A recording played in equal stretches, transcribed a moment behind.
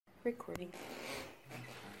recording.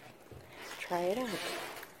 Let's try it out.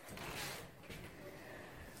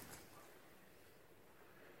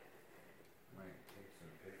 Might take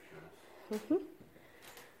some pictures.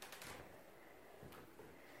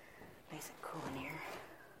 Nice and cool in here.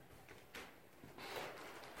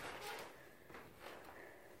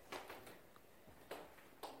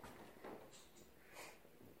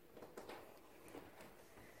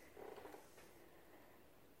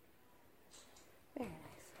 Very nice.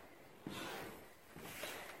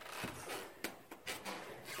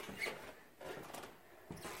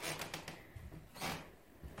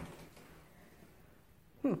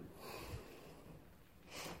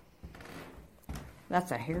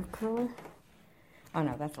 That's a hair curler? Oh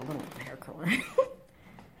no, that's a little hair curler.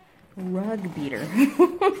 Rug beater.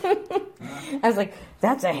 I was like,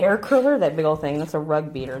 that's a hair curler? That big old thing. That's a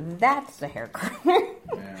rug beater. That's a hair curler.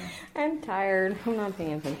 Yeah. I'm tired. I'm not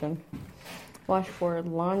paying attention. Washboard,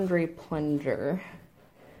 laundry plunger.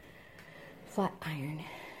 Flat iron.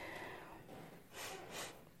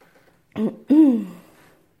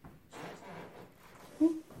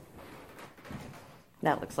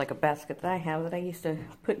 That looks like a basket that I have that I used to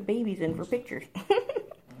put babies in for pictures.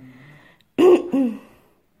 Oh,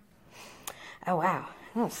 wow.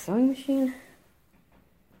 That's a sewing machine.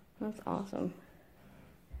 That's awesome.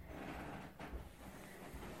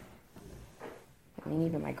 I mean,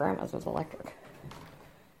 even my grandma's was electric.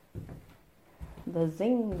 The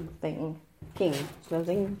Zing thing. King. The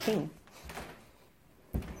Zing King.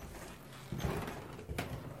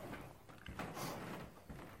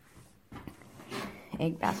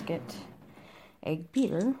 Egg basket, egg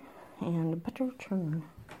beater, and butter churn.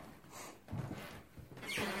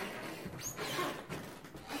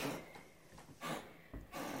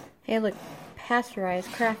 Hey, look,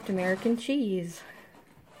 pasteurized Kraft American cheese.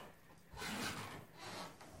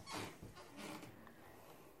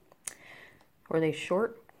 Were they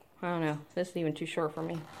short? I don't know. This is even too short for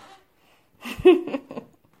me.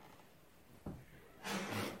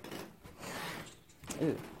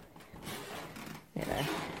 Ooh. Yeah,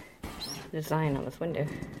 design on this window.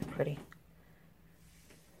 Pretty.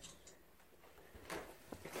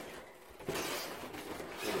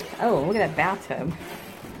 Oh, look at that bathtub.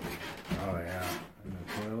 Oh, yeah. And the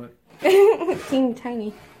toilet? Teeny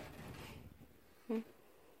tiny.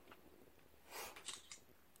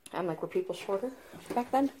 I'm like, were people shorter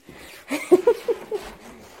back then?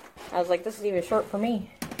 I was like, this is even short for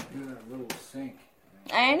me. Look at that little sink.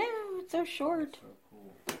 I know, it's so short. So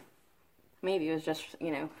cool. Maybe it was just,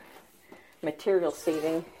 you know, material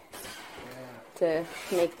saving to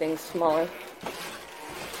make things smaller.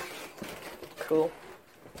 Cool.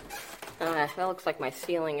 That looks like my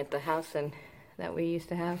ceiling at the house that we used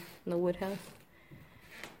to have in the wood house.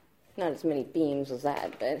 Not as many beams as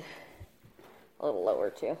that, but a little lower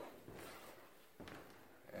too.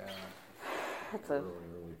 Yeah. That's a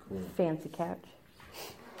really cool. fancy couch.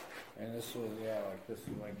 And this was, this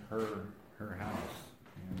was like her house.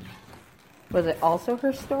 And Was it also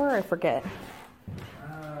her store? I forget.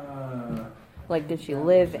 Like, did she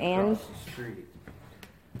live and? Across the street.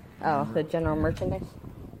 Oh, the general merchandise.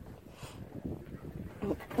 I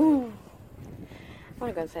want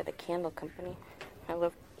to go inside the candle company. I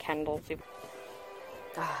love candles.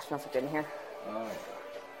 Ah, it smells so good in here. Oh.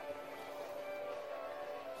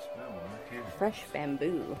 Smell okay. Fresh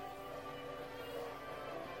bamboo.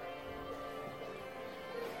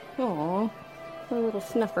 Aww, the little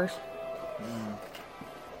snuffers.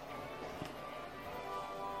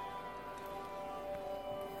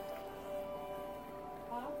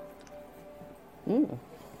 Mm.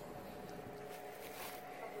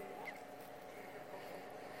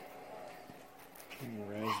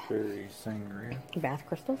 Raspberry sangria. Bath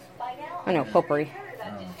crystals? Oh no, potpourri.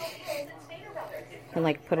 And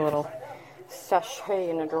like put a little sachet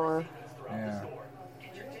in a drawer. Yeah.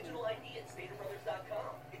 Get your digital ID at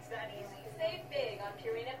StaterBrothers.com. It's that easy. Save big on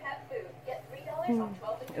Purina pet food. Get $3 on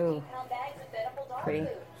 12 to 15-pound bags of edible dog Pretty.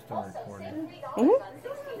 food. Start Also, recording. save $3 on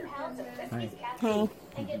 16 pounds of Friskies cat food.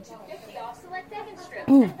 And get $2.50 off select Beggin' strips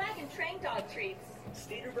and Wagon Train dog treats.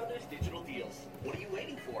 Stater Brothers Digital Deals. What are you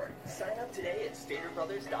waiting for? Sign up today at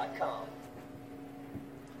StaterBrothers.com.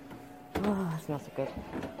 Oh, it smells so good.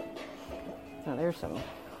 Oh, there's some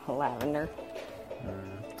lavender.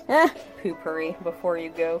 Potpourri before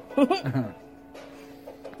you go.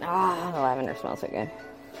 Ah, the lavender smells so good.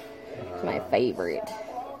 It's my favorite.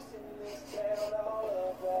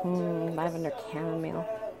 Lavender chamomile.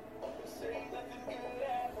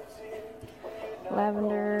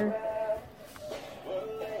 Lavender.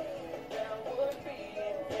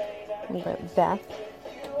 And bath.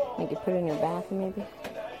 You could put it in your bath maybe.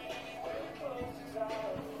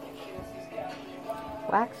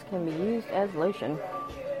 Wax can be used as lotion.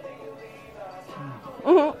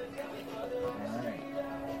 Alright.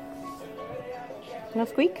 No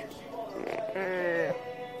squeak?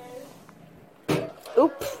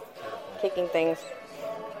 Oops. Kicking things.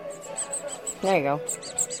 There you go.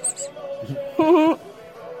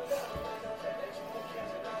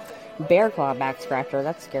 Bear claw back scratcher.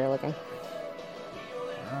 That's scary looking.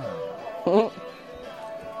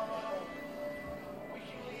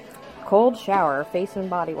 Cold shower, face and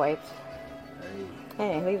body wipes.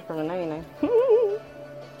 Hey, these are from the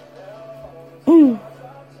 99.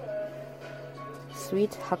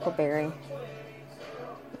 Sweet huckleberry.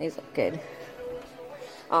 These look good.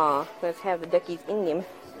 Aw, let's have the duckies in them.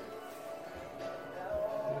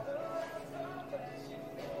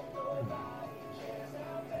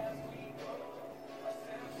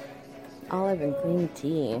 Olive and green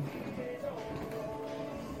tea.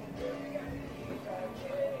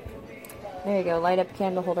 There you go, light up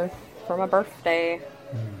candle holder for my birthday.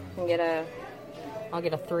 And I'll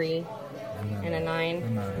get a 3 and a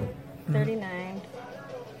 9. 39.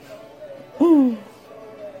 You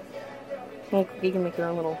can make your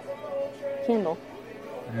own little candle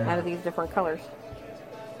out of these different colors.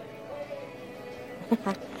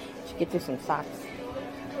 Should get you some socks.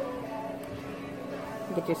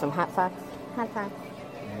 Get you some hot socks. Hot socks.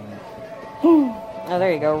 Oh,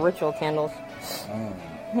 there you go. Ritual candles.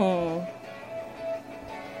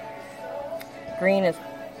 Green is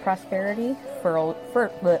prosperity,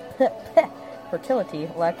 fertility,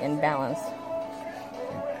 luck, and balance.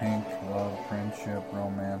 Pink, love, friendship,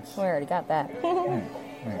 romance. We already got that. Wait.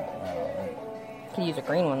 Could use a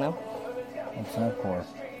green one though. What's that for?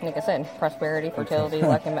 Like I said, prosperity, fertility,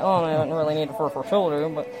 luck, and balance. Oh, I don't really need it for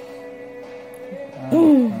fertility, but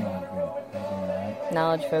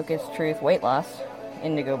knowledge, focus, truth, weight loss.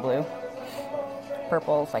 Indigo blue.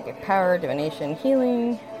 Purple, psychic power, divination,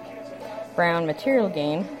 healing. Brown, material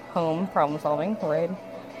gain, home, problem solving. Red,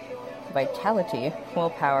 vitality,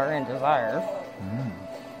 willpower, and desire.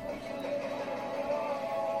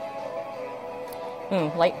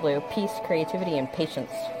 Light blue, peace, creativity, and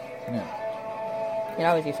patience. Yeah. You can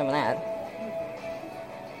always use some of that.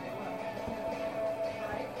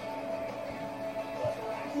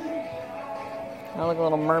 Oh, look, a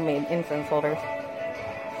little mermaid incense holders.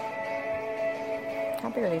 How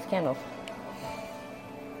big are these candles?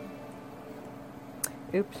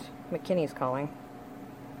 Oops, McKinney's calling.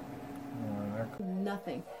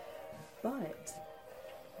 Nothing. But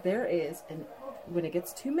there is, and when it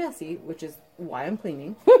gets too messy, which is why I'm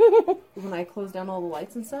cleaning, when I close down all the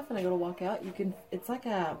lights and stuff and I go to walk out, you can, it's like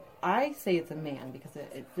I say it's a man because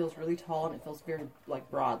it feels really tall and it feels very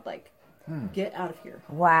like broad, like get out of here.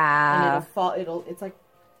 Wow. And it'll fall, it's like,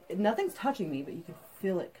 nothing's touching me, but you can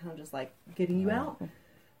feel it kind of just like getting you out.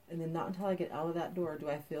 And then not until I get out of that door do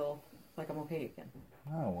I feel like I'm okay again.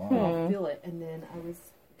 Oh, wow. I'll feel it. And then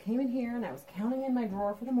came in here and I was counting in my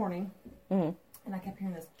drawer for the morning. And I kept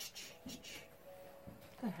hearing this.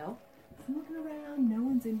 What the hell? I'm looking around. No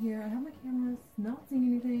one's in here. I have my cameras. Not seeing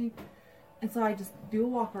anything. And so I just do a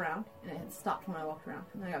walk around. And it had stopped when I walked around.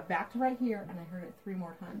 And I got back to right here. And I heard it 3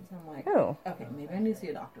 more times. And I'm like, oh, okay, maybe I need to see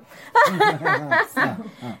a doctor. So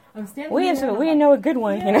I'm standing we there. We know a good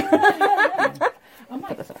one, Yeah, you know. yeah. I'm like,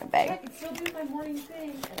 Put this in my bag. I can still do my morning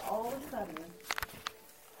thing. And all of a sudden,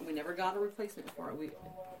 we never got a replacement for it.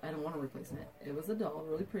 I don't want a replacement. It was a doll,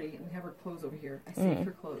 really pretty, and we have her clothes over here. I saved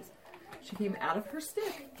her clothes. She came out of her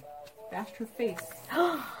stick, bashed her face.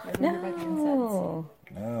 Right over here by the incense.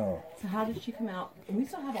 No. So how did she come out? And we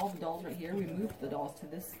still have all the dolls right here. We moved the dolls to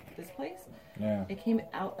this place. Yeah. It came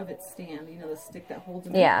out of its stand. You know, the stick that holds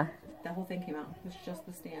them. Yeah. That whole thing came out. It was just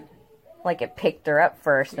the stand. Like it picked her up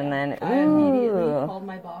first, and then I immediately called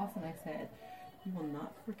my boss and I said, "You will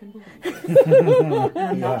not freaking believe this." And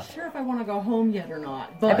I'm not sure if I want to go home yet or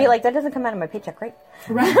not. But I'd be like, that doesn't come out of my paycheck, right?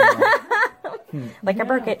 Like I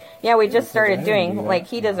broke it. Yeah, we just started doing, like,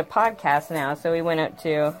 he does a podcast now, so we went up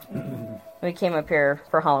to, we came up here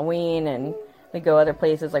for Halloween, and we go other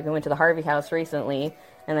places, like we went to the Harvey house recently,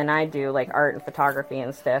 and then I do, like, art and photography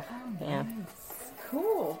and stuff. Yeah.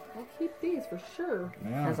 cool. I'll keep these for sure.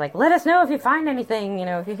 Yeah. I was like, let us know if you find anything, you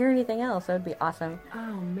know, if you hear anything else, that would be awesome.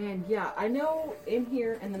 Oh man, yeah. I know in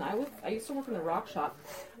here, and then I used to work in the rock shop.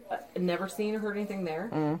 Never seen or heard anything there.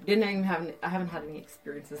 Didn't even I haven't had any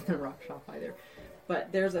experiences in the rock shop either.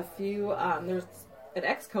 But there's a few. There's an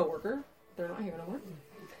ex-coworker. They're not here anymore.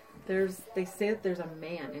 They say that there's a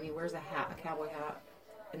man and he wears a hat, a cowboy hat,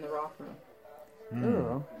 in the rock room.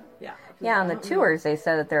 Ooh. Yeah. Yeah, on the tours, they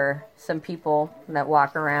said that there are some people that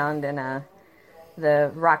walk around in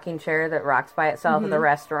the rocking chair that rocks by itself at the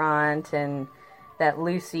restaurant, and that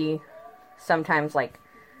Lucy sometimes, like,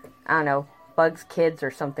 I don't know, bugs kids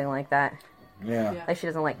or something like that. Yeah. Yeah. Like, she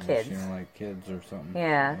doesn't like Yeah, kids. She don't like kids or something.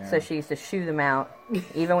 Yeah, so she used to shoo them out,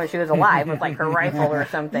 even when she was alive, with, like, her rifle or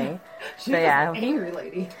something. She So, was yeah. an angry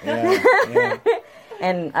lady. Yeah, yeah.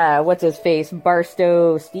 And, what's his face?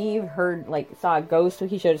 Barstow Steve saw a ghost.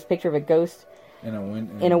 He showed us a picture of a ghost In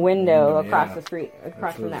in a window across yeah. the street,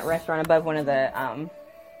 across from that was- restaurant above one of the,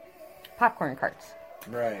 popcorn carts.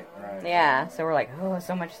 Right, right. Yeah, so we're like, oh,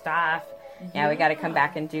 so much stuff. Yeah, we got to come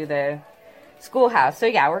back and do the schoolhouse. So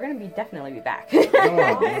yeah, we're gonna definitely be back.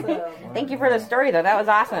 Awesome. Thank you for the story, though. That was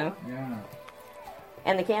awesome. Yeah.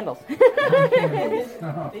 And the candles.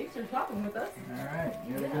 Thanks for talking with us. All right.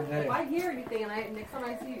 You have a good day. If I hear anything and next time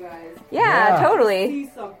I see you guys, Yeah, Yeah. totally. see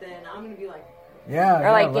something, I'm gonna be like, Yeah.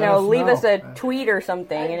 Or like, let us leave us a know. tweet or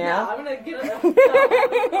something, you yeah, know? I'm gonna get a.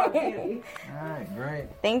 All right, great.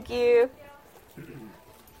 Thank you.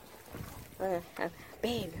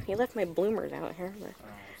 Babe, you left my bloomers out here.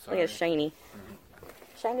 Look at shiny.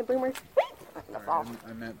 Shiny bloomers. The fall.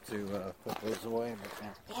 I meant to put those away,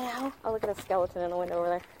 but You know? Oh, look at a skeleton in the window over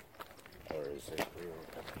there. where is it?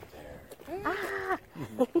 Right there. Ah!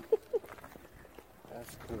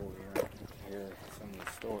 That's cool. You hear some of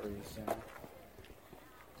the stories.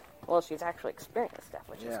 Well, she's actually experienced stuff,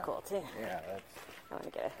 which is Yeah. cool, too. Yeah, that's I want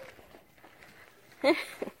to get it.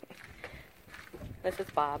 This is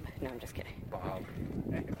Bob. No, I'm just kidding. Bob.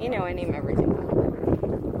 You know I name everything Bob.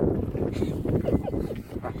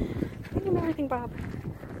 I name everything Bob.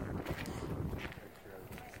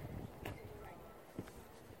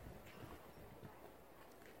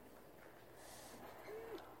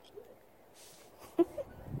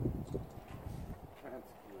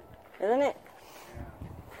 Isn't it?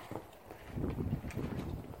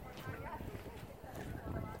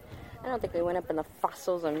 I don't think we went up in the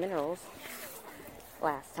fossils and minerals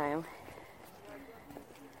last time.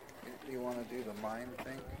 Do you want to do the mine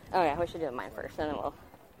thing? Oh yeah, we should do mine first, and then we'll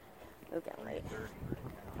get late.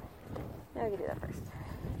 Yeah, we can do that first.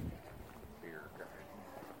 Beer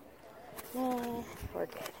garden. Nah, we're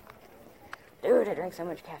good. Dude, I drank so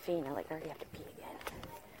much caffeine, I already have to pee again.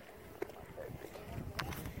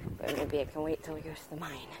 But maybe I can wait till we go to the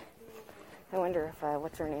mine. I wonder if,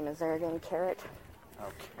 what's her name is there again? Carrot?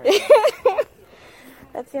 Okay.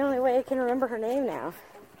 That's the only way I can remember her name now.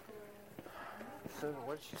 So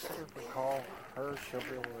what did she say? If we call her, she'll be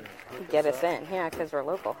able to hook Get us up? in, yeah, because we're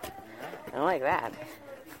local. I like that.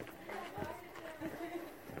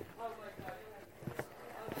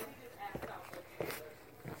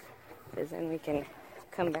 Because then we can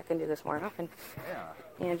come back and do this more often.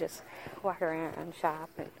 Yeah. And just walk around and shop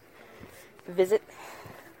and visit.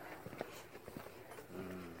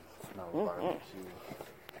 Smell barbecue.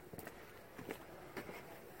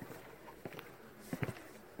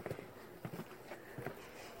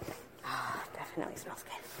 Oh, definitely smells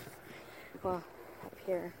good. Well, up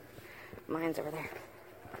here, mine's over there.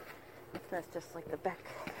 That's just like the back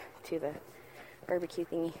to the barbecue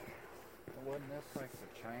thingy. Wasn't this like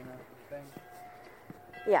the China thing?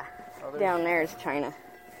 Yeah, Oh, there's- down there is China.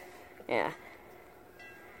 Yeah.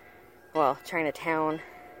 Well, Chinatown.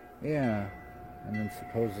 Yeah. And then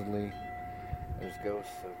supposedly there's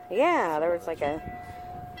ghosts of... Yeah, there was like a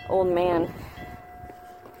old man.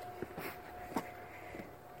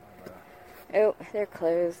 Oh, they're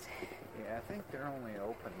closed. Yeah, I think they're only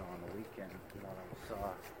open on the weekend from what I saw.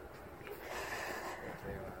 If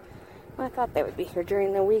they are. Well, I thought they would be here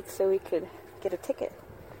during the week so we could get a ticket.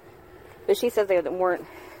 But she said they weren't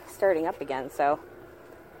starting up again, so...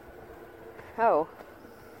 Oh.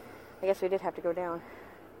 I guess we did have to go down.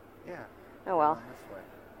 Yeah. Oh well. Down this way.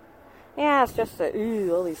 Yeah, it's just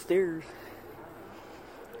all these stairs.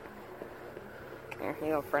 Here, you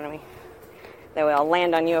go in front of me. That way I'll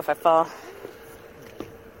land on you if I fall.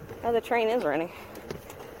 Oh, the train is running.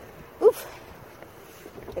 Oof.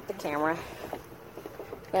 Hit the camera.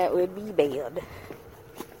 That would be bad.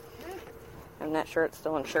 I'm not sure it's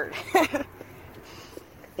still insured. I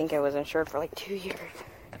think I was insured for like 2 years.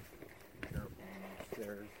 Careful on the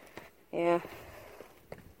stairs. Yeah.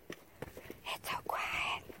 It's so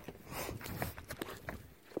quiet.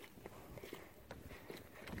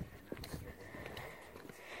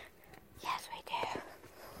 Yes, we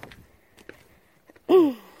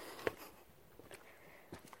do.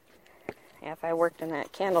 Yeah, if I worked in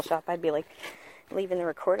that candle shop, I'd be like leaving the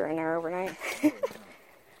recorder in there overnight.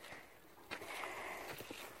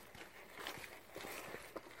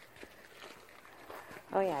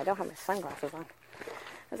 Oh yeah, I don't have my sunglasses on. I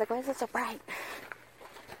was like, why is it so bright?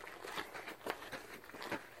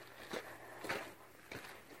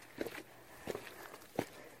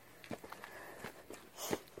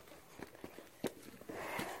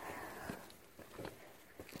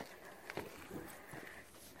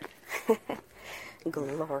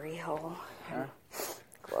 Glory hole. Huh?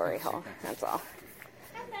 Glory hole. That's all.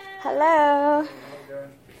 Hello.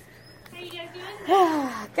 How you guys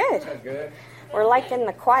doing? Good. Good. We're liking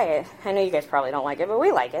the quiet. I know you guys probably don't like it, but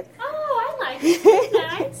we like it. Oh, I like it.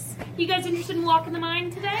 Nice. You guys interested in walking the mine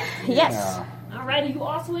today? Yes. Yeah. All right. Are you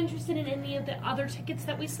also interested in any of the other tickets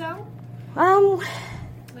that we sell?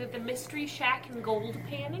 We have the Mystery Shack and Gold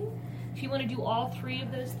Panning. If you want to do all three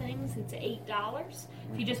of those things, it's $8.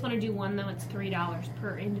 If you just want to do one, though, it's $3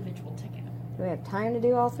 per individual ticket. Do we have time to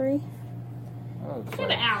do all three? Oh, We it's have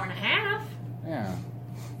like, an hour and a half. yeah.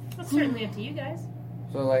 That's certainly up to you guys.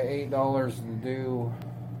 So like $8 to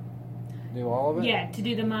do all of it? Yeah, to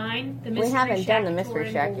do the mine, the Mystery haven't Shack done the Mystery tour,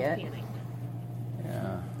 and Shack Gold yet. Panning. Yeah.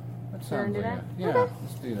 That Wanna sounds do like that? it. Yeah, Okay.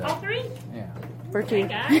 let's do All that. three? Yeah. For Okay, two.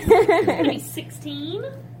 guys. It's going to be 16.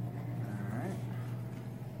 Alright.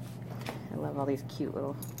 I love all these cute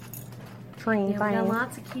little train Yeah, we got things.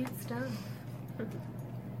 lots of cute stuff.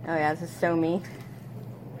 Oh yeah, this is so me.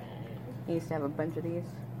 I used to have a bunch of these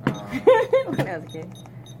when I was a kid.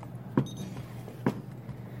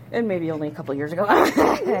 And maybe only a couple years ago.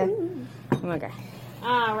 Okay.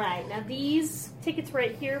 All right, now these tickets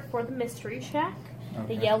right here for the Mystery Shack.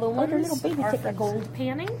 Okay. The yellow they're ones little baby are for tickets. gold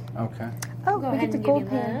panning. Okay. Oh, Go we ahead get the and gold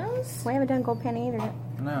give you pan. those. We haven't done gold pan either yet.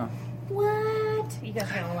 No. What? You guys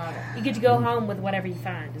are gonna love it. You get to go home with whatever you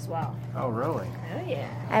find as well. Oh, really? Oh yeah.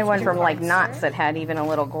 I had one Your from like cards, Knott's sir. that had even a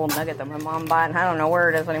little gold nugget that my mom bought, and I don't know where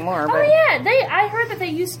it is anymore. Oh But yeah, I heard that they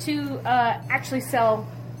used to actually sell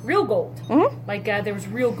real gold. Mhm. Like there was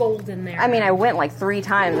real gold in there. I mean, I went like 3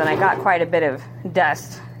 times, and I got quite a bit of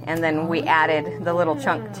dust, and then we added the little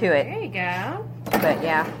chunk to it. There you go. But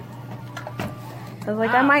yeah, I was like,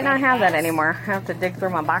 I might not have that anymore. I have to dig through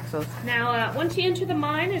my boxes. Now, once you enter the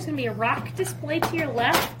mine, there's going to be a rock display to your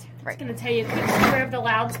left. Right. It's going to tell you a quick tour of the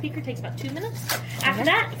loudspeaker. It takes about 2 minutes. After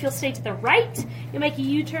that, if you'll stay to the right, you'll make a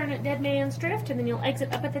U-turn at Dead Man's Drift, and then you'll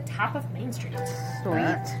exit up at the top of Main Street.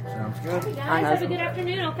 Sweet. Sounds Hey good. guys, On have those- a good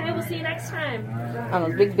afternoon. Okay, we'll see you next time. On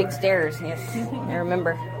those big, big stairs. Yes, I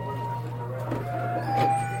remember.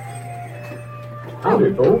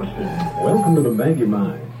 Howdy, folks, and welcome to the Maggie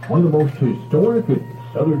Mine, one of the most historic in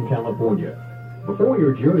Southern California. Before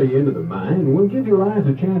your journey into the mine, we'll give your eyes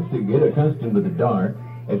a chance to get accustomed to the dark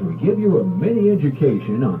as we give you a mini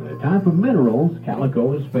education on the type of minerals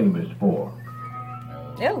Calico is famous for.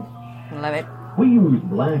 Oh, love it. We use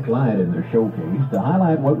black light in the showcase to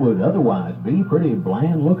highlight what would otherwise be pretty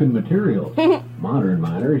bland-looking materials. Modern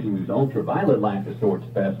miners use ultraviolet light to sort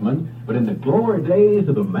specimens, but in the glory days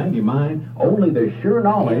of the Maggie Mine, only the sure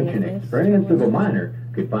knowledge and experience of a miner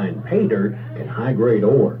could find pay dirt in high-grade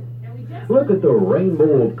ore. Look at the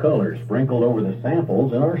rainbow of colors sprinkled over the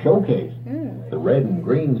samples in our showcase. The red and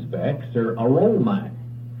green specks are aromite.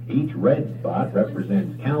 Each red spot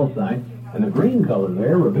represents calcite, and the green color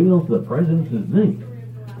there reveals the presence of zinc.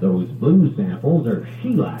 Those blue samples are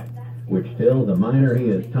scheelite, which tells the miner he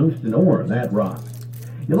has tungsten ore in that rock.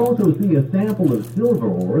 You'll also see a sample of silver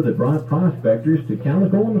ore that brought prospectors to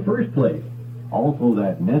Calico in the first place. Also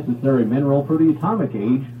that necessary mineral for the atomic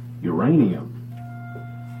age, uranium.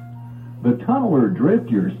 The tunnel or drift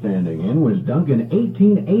you're standing in was dug in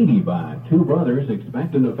 1880 by 2 brothers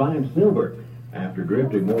expecting to find silver. After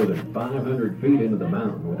drifting more than 500 feet into the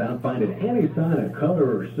mountain without finding any sign of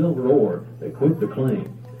color or silver ore, they quit the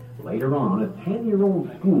claim. Later on, a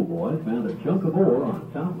 10-year-old schoolboy found a chunk of ore on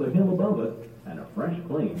top of the hill above it, and a fresh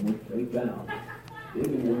claim was staked out.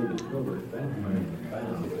 Digging where the silver specimen was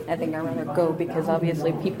found. I think I'd rather go because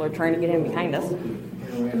obviously people are trying to get in behind us.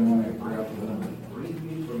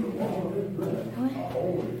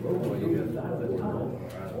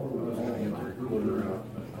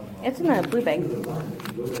 It's in the blue bag.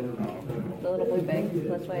 The little blue bag.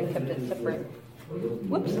 That's why I kept it separate.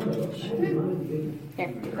 Whoops. Here,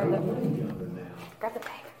 grab the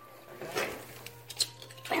bag.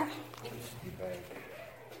 There.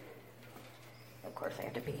 Of course I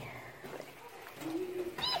have to pee.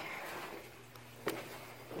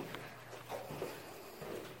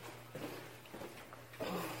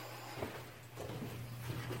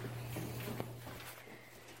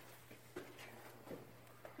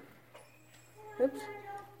 Oops.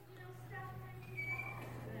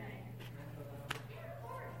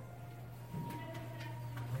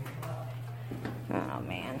 Oh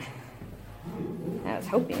man. I was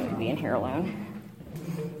hoping we'd be in here alone.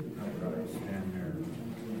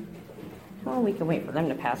 Well, we can wait for them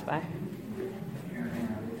to pass by.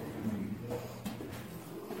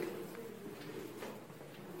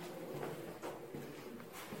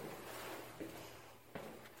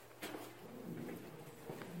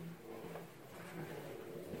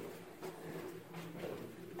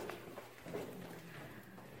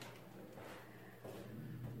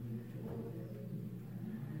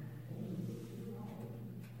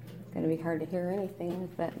 be hard to hear anything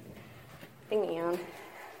with that thingy on.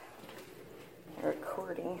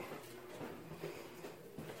 Recording.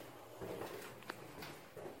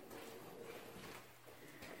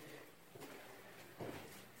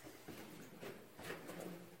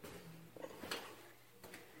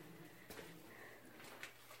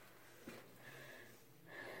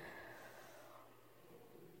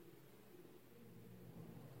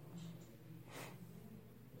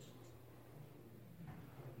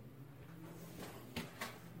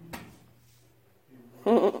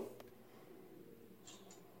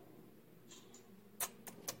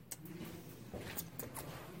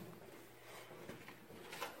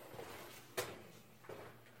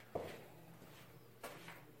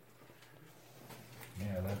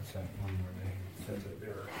 Yeah, that's that one where they said that there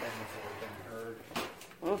were things that had been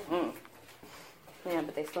heard. Yeah,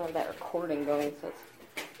 but they still have that recording going, so it's...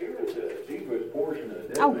 Here is the deepest portion of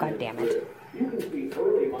the Oh, God damn it. You can see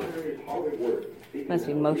early miners hard at work. Must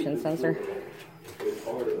be motion sensor. This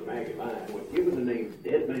part of the Maggie mine was given the name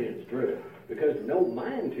Dead Man's Drift because no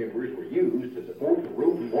mine timbers were used to support the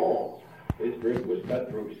roof and walls. This drift was cut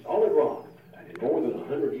through solid rock, and in more than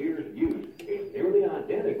 100 years of use, it's nearly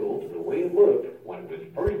identical to the way it looked when it was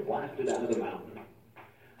first blasted out of the mountain.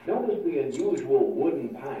 Notice the unusual wooden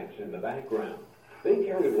pipes in the background. They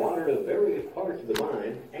carried water to various parts of the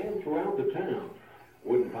mine and throughout the town.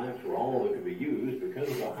 Wooden pipes were all that could be used because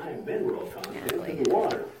of the high mineral content in the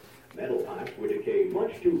water. Metal pipes would decay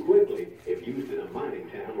much too quickly if used in a mining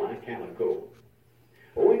town like Calico.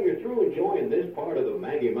 Well, when you're through enjoying this part of the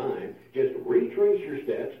Maggie mine, just retrace your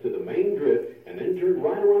steps to the main drift and then turn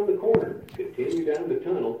right around the corner. Continue down the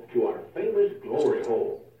tunnel to our famous glory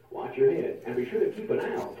hole. Watch your head and be sure to keep an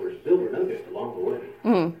eye out for silver nuggets along the way.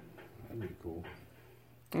 That'd be cool.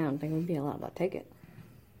 I don't think we'd be allowed to take it.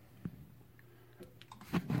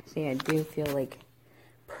 See, I do feel like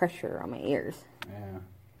pressure on my ears. Yeah,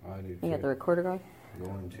 I do too. You got the recorder going?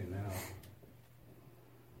 Going to now.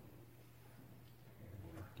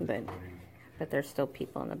 But there's still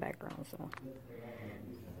people in the background, so.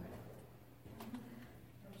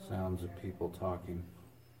 Sounds of people talking.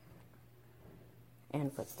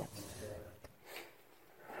 And footsteps.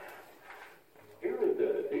 Here is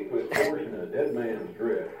the deepest portion of Dead Man's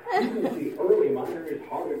Drift. You can see early miners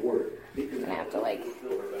hard at work. I have to, like...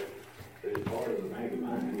 This part of the Maggie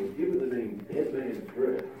mine was given the name Dead Man's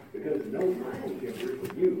Drift because no mine timbers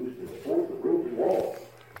were used to support the roof and walls.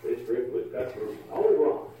 This drift was cut through solid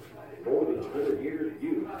rock. In more than 100 years of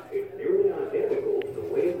use, it's nearly identical to the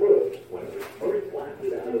way it looked when it was first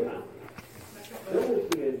blasted out of the mountain. Notice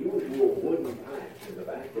the unusual wooden pipes in the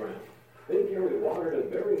background. They carry water to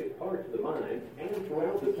various parts of the mine and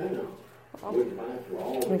throughout the town. Wooden pipes were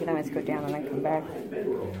all We can always go down and then come back.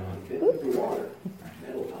 mineral content in the water.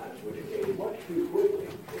 Metal pipes would decay much too quickly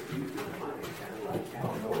if used in a mining town like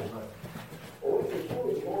Calico. Or if you're so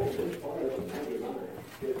small in this part of the Maggie mine,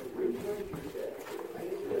 just retrace your steps to the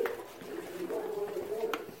main drift and right around the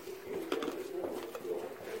corner.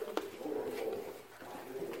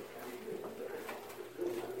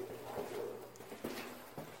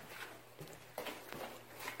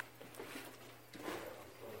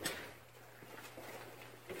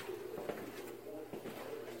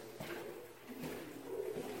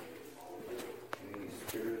 Any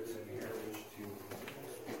spirits in here wish to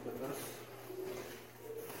speak with us?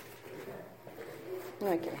 I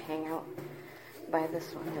can hang out by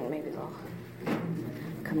this one and maybe they'll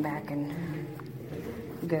come back and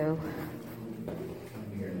go.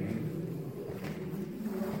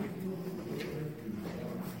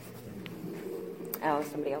 Oh,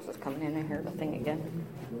 somebody else is coming in. I heard the thing again.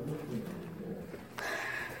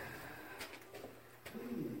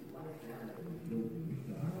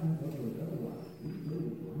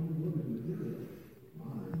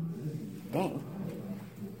 Dang.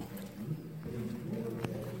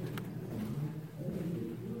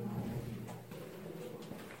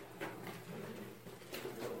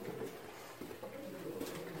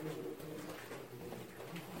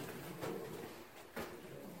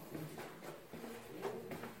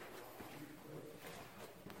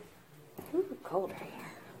 Ooh, cold right here.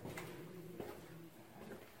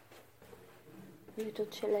 Little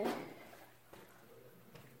chilly.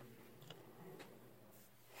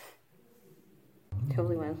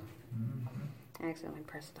 Totally was. I accidentally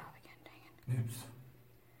pressed stop again, dang it. Oops.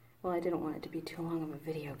 Well, I didn't want it to be too long of a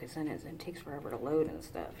video because then it takes forever to load and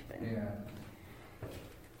stuff. But Yeah.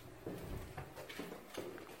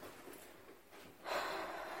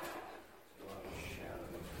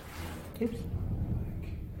 oops.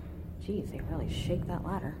 Jeez, they really shake that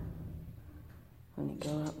ladder when you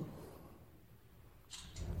go up.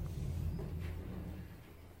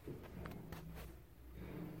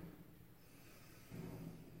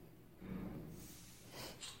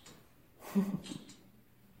 Yeah,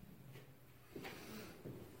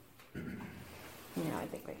 I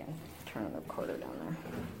think we can turn the recorder down there.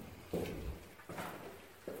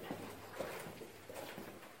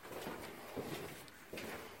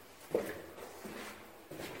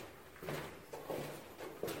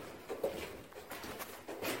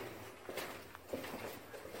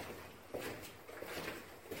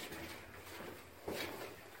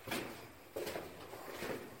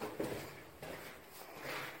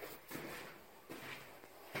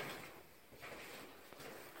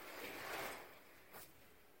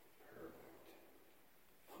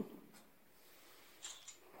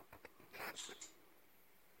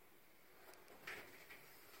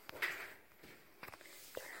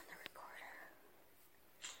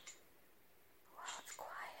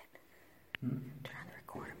 Turn on the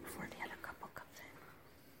recorder before the other couple comes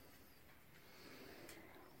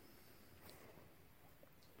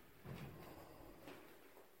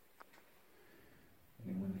in.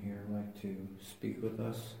 Anyone here like to speak with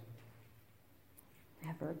us? We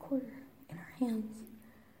have a recorder in our hands.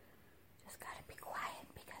 Just gotta be quiet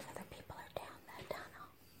because other people are down the tunnel.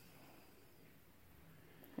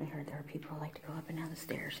 I heard there are people who like to go up and down the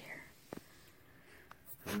stairs here.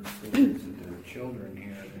 There are children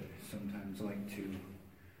here that sometimes like to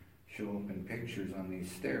show up in pictures on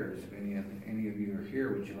these stairs. If any of you are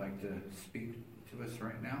here, would you like to speak to us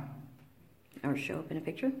right now? Or show up in a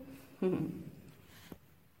picture? I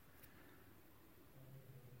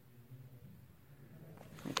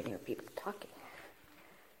can hear people talking.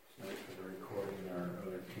 It's nice for the recording. There are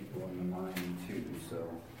other people in the mine too, so.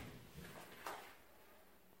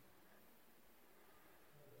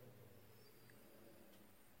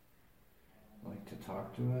 Like to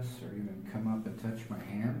talk to us or even come up and touch my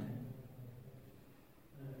hand?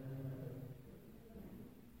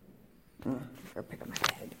 Or pick up my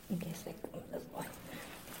bag in case they come this way.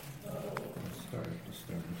 Start at the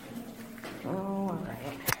stairs. Oh, all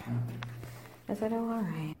right. I said, oh, all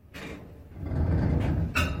right.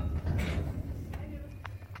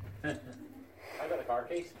 I got a car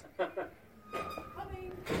case.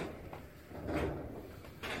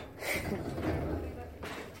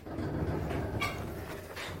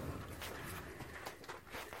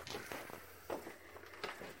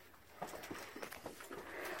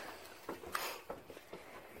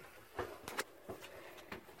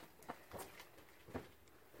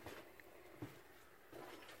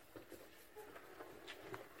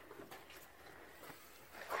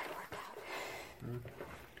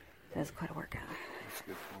 That's quite a workout. It's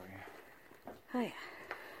good for you. Oh, yeah.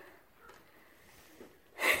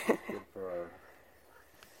 Good for our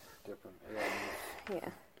different ailments. Yeah.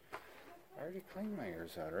 I already cleaned my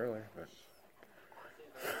ears out earlier, but...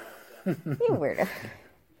 You weirdo.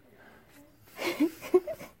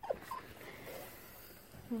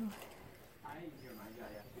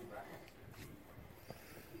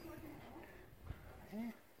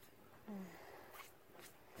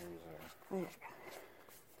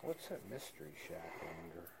 What's that mystery shack, I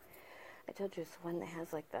wonder? I told you it's the one that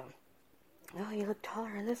has like the, oh, you look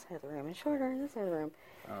taller in this side of the room and shorter in this side of the room.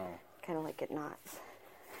 Oh. Kind of like it knots.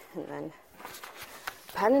 And then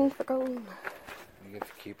panning for gold. You get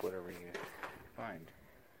to keep whatever you find.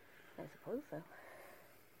 I suppose so.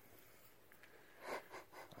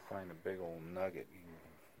 I'll find a big old nugget.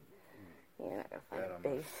 You're not going to find Bet a I'm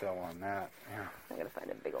big, going to sell on that. Yeah. I'm going to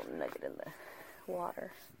find a big old nugget in the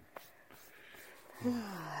water.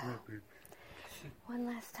 One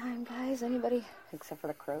last time, guys. Anybody, except for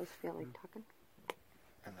the crows, feel like talking?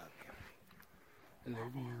 I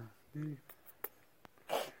love you.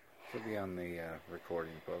 It'll be on the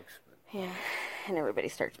recording, folks. But. Yeah, and everybody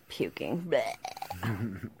starts puking. Bleh.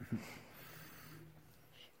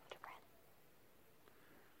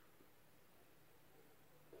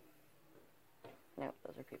 Nope,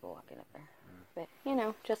 those are people walking up there. But, you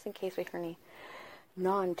know, just in case we hear any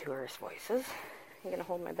non-tourist voices. You gonna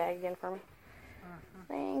hold my bag again for me?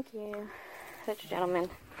 Thank you. Such a gentleman.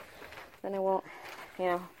 Then I won't, you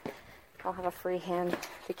know, I'll have a free hand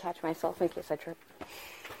to catch myself in case I trip.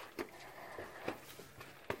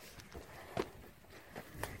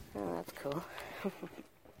 Oh, that's cool. Let's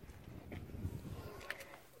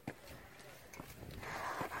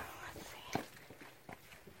see.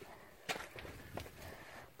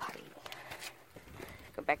 Potty.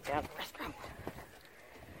 Go back down to the restroom.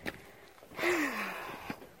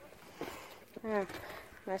 Yeah,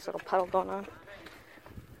 nice little puddle going on.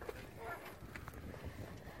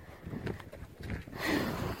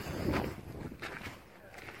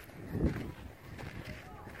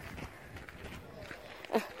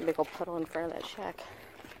 Big old puddle in front of that shack.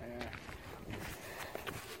 Yeah.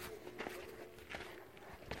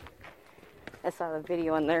 I saw the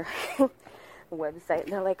video on their website,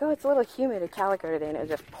 and they're like, oh, it's a little humid at Calico today, and it was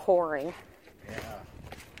just pouring. Yeah.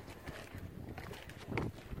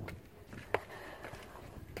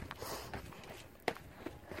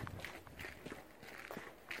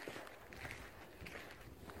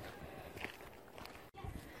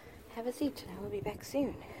 Have a seat, and I will be back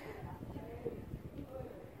soon.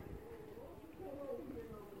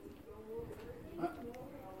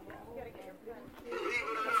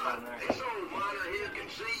 This old miner here can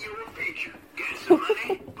see your picture. Got some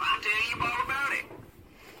money? I'll tell you all about it.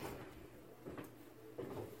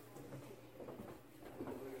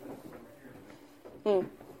 I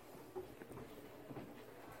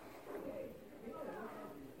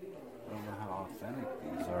don't know how authentic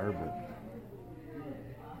these are, but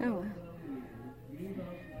Oh, wow.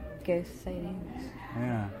 Ghost sightings.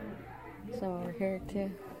 yeah. Some over here,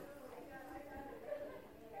 too.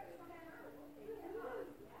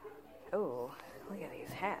 Oh, look at these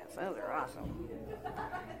hats. Those are awesome.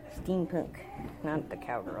 Steampunk. Not the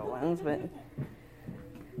cowgirl ones, but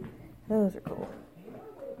those are cool.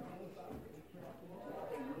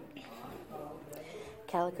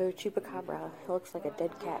 Calico chupacabra. It looks like a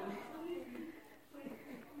dead cat.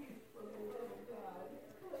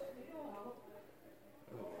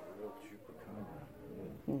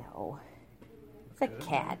 No. It's a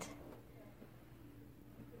cat.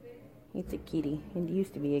 It's a kitty. It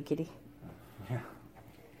used to be a kitty. Yeah.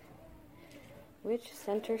 Which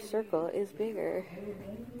center circle is bigger?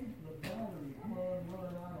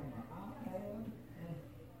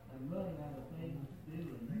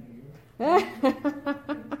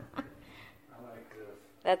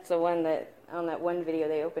 That's the one that, on that one video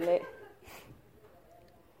they opened it.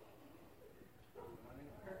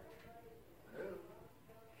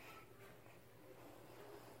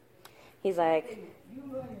 He's like,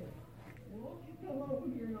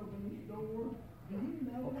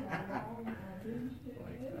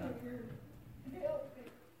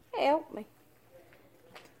 hey, help me.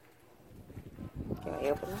 Can we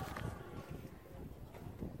open them?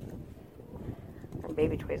 There are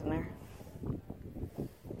baby toys in there.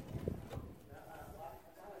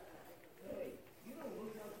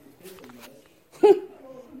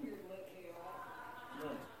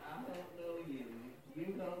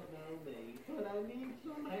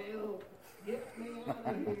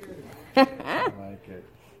 I like it.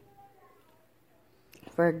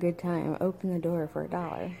 For a good time, open the door for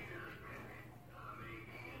 $1.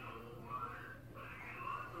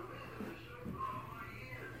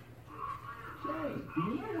 Do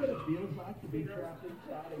you know what it feels like to be trapped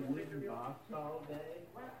inside a wooden box all day?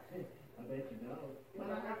 I bet you don't. But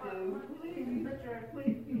I do. Please,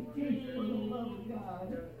 please, for the love of God,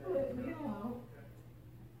 let me out.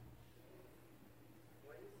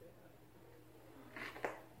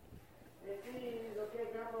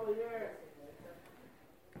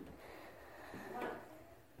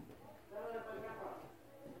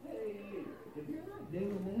 If you're not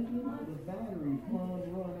doing this, the battery plug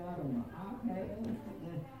run out on my iPad.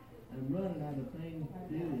 I'm running out of things to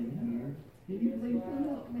do in here. Can you please come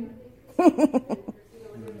help me?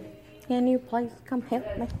 Can you please come help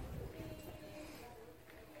me?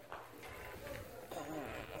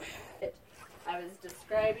 I was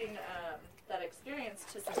describing that experience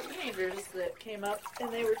to some teenagers that came up,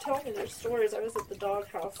 and they were telling me their stories. I was at the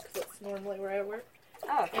doghouse because that's normally where I work.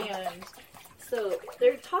 Oh, okay. And so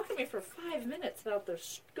they're talking to me for 5 minutes about their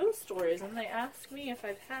ghost stories, and they ask me if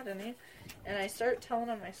I've had any, and I start telling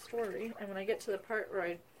them my story, and when I get to the part where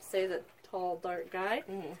I say the tall, dark guy,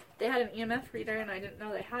 they had an EMF reader, and I didn't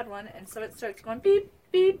know they had one, and so it starts going beep,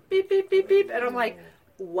 beep, beep, beep, beep, beep, and I'm like,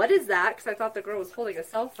 what is that? Because I thought the girl was holding a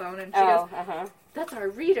cell phone, and she goes, that's our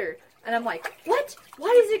reader. And I'm like, what? Why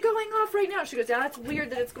is it going off right now? She goes, yeah, it's weird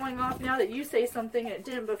that it's going off now that you say something and it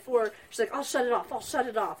didn't before. She's like, I'll shut it off. I'll shut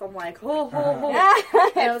it off. I'm like, ho, ho, ho.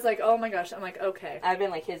 And I was like, oh my gosh. I'm like, okay. I've been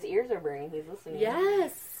like, his ears are burning. He's listening.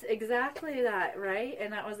 Yes, exactly that, right?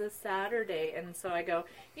 And that was a Saturday. And so I go,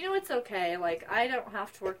 you know, it's okay. Like, I don't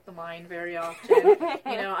have to work the mind very often.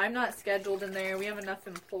 You know, I'm not scheduled in there. We have enough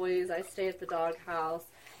employees. I stay at the doghouse.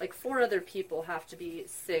 Like 4 other people have to be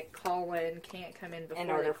sick, call in, can't come in before in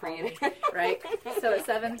order they for call you me, right? So at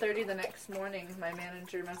 7:30 the next morning, my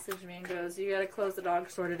manager messaged me and goes, "You got to close the dog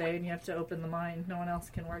store today, and you have to open the mine. No one else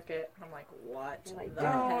can work it." I'm like, "What? Like, the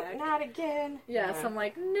no, heck?" not again. Yes, I'm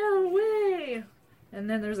like, "No way!" And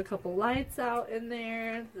then there's a couple lights out in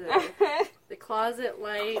there. The closet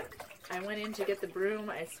light. I went in to get the broom.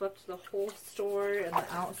 I swept the whole store and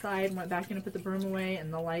the outside. Went back in to put the broom away,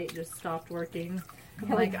 and the light just stopped working. I'm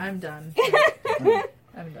like, I'm done.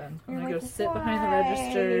 I'm done. I'm going to go sit behind the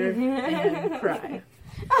register and cry.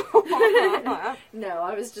 No,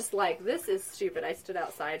 I was just like, this is stupid. I stood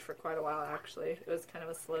outside for quite a while, actually. It was kind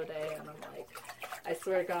of a slow day, and I'm like, I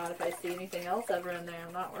swear to God, if I see anything else ever in there,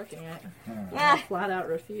 I'm not working it. I flat out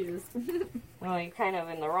refuse. Well, you're kind of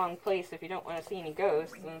in the wrong place if you don't want to see any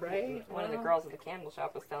ghosts. And Right? One of the girls at the candle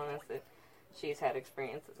shop was telling us that she's had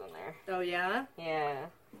experiences in there. Oh, yeah? Yeah.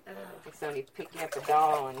 Like somebody picking up a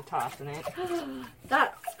doll and tossing it.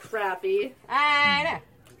 That's crappy. I know.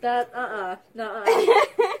 That,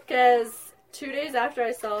 Because 2 days after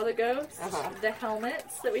I saw the ghost, the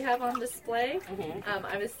helmets that we have on display,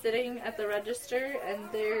 I was sitting at the register, and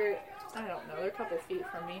they're, I don't know, they're a couple feet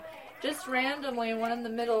from me. Just randomly, one in the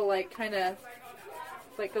middle, like, kind of,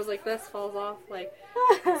 like, goes like this, falls off, like.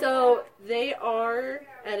 So, they are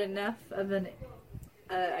at enough of an,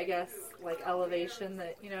 I guess, like, elevation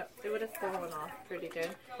that, you know, it would have fallen off pretty good.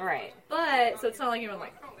 Right. But, so it's not like anyone,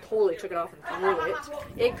 like, totally took it off and threw it.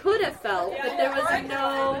 It could have fell, but there was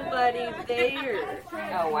nobody there.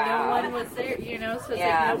 Oh, wow. No one was there, you know, so it's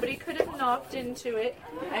like nobody could have knocked into it.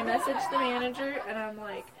 I messaged the manager, and I'm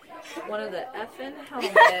like, one of the effing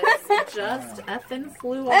helmets just effing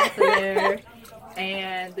flew off of there,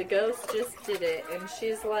 and the ghost just did it. And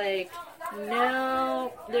she's like,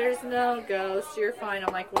 no, there's no ghost, you're fine.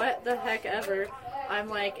 I'm like, what the heck ever? I'm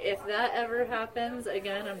like, if that ever happens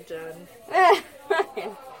again, I'm done.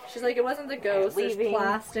 She's like, it wasn't the ghost, there's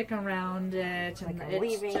plastic around it, and like,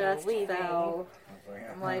 it just fell.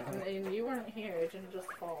 I'm like, you weren't here, it didn't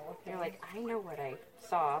just fall. You're like, I know what I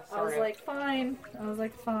saw. I was like, fine. It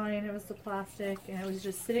was the plastic, and it was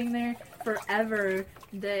just sitting there forever.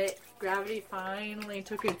 The gravity finally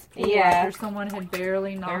took its pull after someone had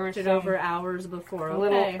barely knocked it over hours before. A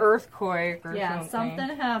little earthquake or something. Yeah,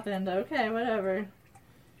 something happened. Okay, whatever.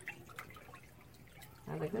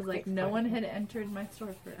 It was like no one had entered my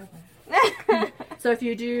store forever. So if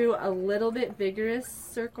you do a little bit vigorous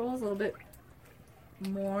circles, a little bit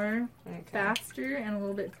more faster and a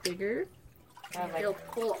little bit bigger, it'll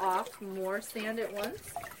pull off more sand at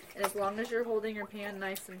once. And as long as you're holding your pan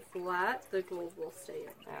nice and flat, the gold will stay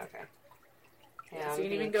in. Okay. Yeah, so you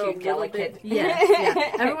can even go a little bit. Yeah.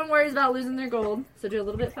 Everyone worries about losing their gold, so do a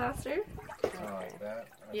little bit faster. Like that.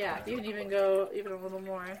 Yeah, you can even go even a little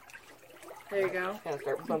more. There you go. Gonna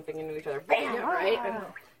start bumping into each other. Bam! Yeah, right?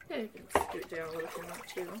 Yeah, you can scoot down a little if you want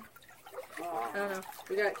to. I don't know.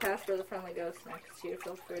 We got Casper the Friendly Ghost next to you.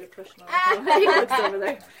 Feel free to push him on. He looks over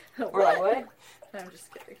there. We're like, what? I'm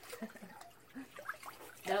just kidding.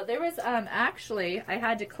 No, there was, actually, I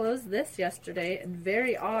had to close this yesterday, and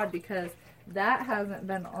very odd because that hasn't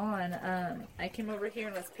been on. I came over here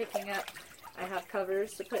and was picking up, I have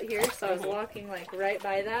covers to put here, so I was walking, like, right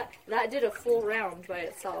by that. That did a full round by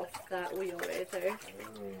itself, that wheel right there.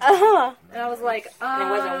 And I was like, And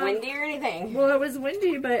it wasn't windy or anything? Well, it was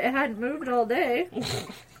windy, but it hadn't moved all day.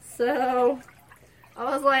 So, I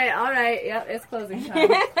was like, alright, yep, it's closing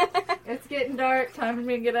time. It's getting dark, time for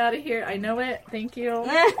me to get out of here. I know it, thank you.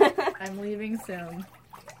 I'm leaving soon.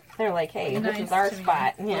 They're like, hey, this is our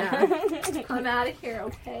spot. Yeah. I'm out of here,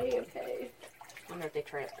 okay. I wonder if they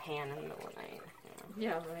try to pan in the middle of the night.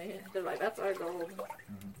 Yeah, right. They're like, that's our gold.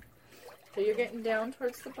 So you're getting down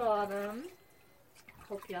towards the bottom.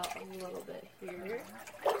 Help you out a little bit here.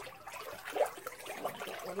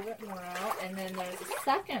 Get a little bit more out. And then there's a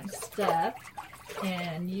second step.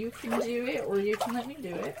 And you can do it, or you can let me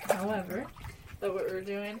do it. However, so what we're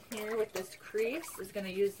doing here with this crease is going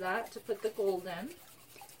to use that to put the gold in.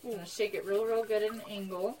 I'm going to shake it real good at an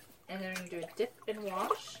angle. And then we're going to do a dip and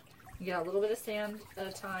wash. You get a little bit of sand at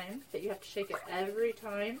a time, but you have to shake it every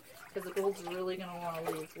time because the gold's really going to want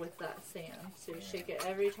to leave with that sand. So you shake it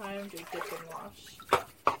every time, do dip and wash.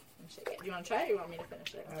 And shake it. Do you want to try it or do you want me to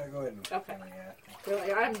finish it? Go ahead and okay. You're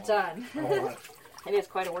like, I'm done. It is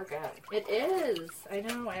quite a workout. It is. I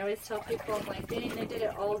know. I always tell people, I'm like, dang, they did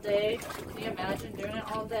it all day. Can you imagine doing it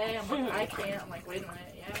all day? I'm like, I can't. I'm like, wait a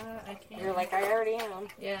minute. Yeah, I can't. You're like, I already am.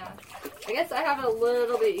 Yeah. I guess I have it a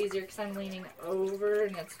little bit easier because I'm leaning over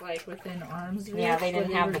and it's like within arm's reach. Yeah, they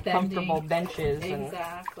didn't have the comfortable benches and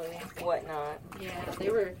whatnot. Yeah, they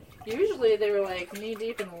were like knee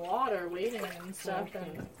deep in water waiting and stuff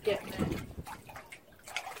and getting it.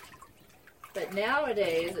 But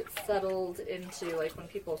nowadays, it's settled into, like, when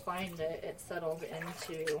people find it, it's settled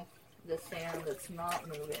into the sand that's not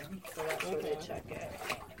moving. So that's where they check it.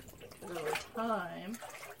 But over time,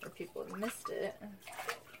 where people have missed it,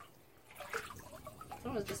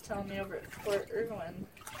 someone was just telling me over at Fort Irwin,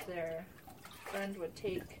 their friend would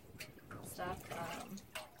take stuff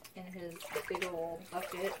in his big old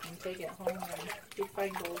bucket and take it home, and he'd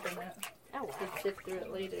find gold in it. Oh, wow. He'd sift through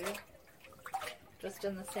it later. Just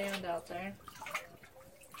in the sand out there.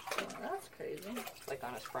 That's crazy. Like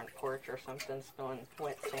on his front porch or something, throwing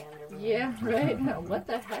wet sand everywhere. Yeah, right. What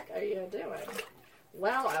the heck are you doing?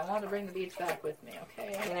 Well, I want to bring the beach back with me,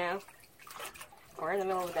 okay? You know? We're in the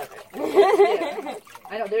middle of the desert. Yeah.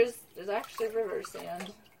 I know, there's actually river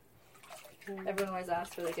sand. Everyone always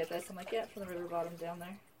asks where they get this. I'm like, yeah, from the river bottom down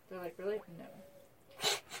there. They're like, really?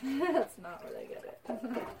 No. That's not where they get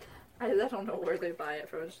it. I don't know where they buy it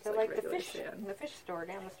from. It's just They're like like regular the fish store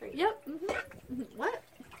down the street. Yep. What?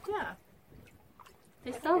 Yeah.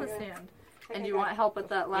 They sell the sand. And you want help with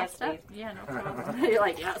that last step? Please. Yeah, no problem. You're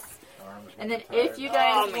like, yes. And then if you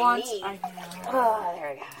guys want... I know. Oh,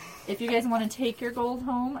 there we go. If you guys want to take your gold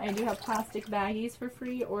home, I do have plastic baggies for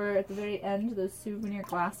free, or at the very end, those souvenir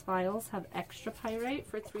glass vials have extra pyrite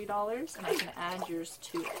for $3, and I can add yours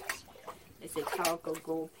to it. They say Calico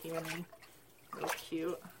gold peony. Real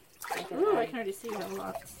cute. Ooh, I can already see you have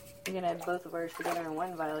lots. You're gonna add both of ours together in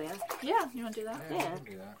one vial, yeah? Yeah, you want to do that? Yeah.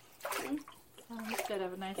 Do that. It's good to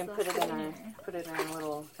have a nice And little put it in a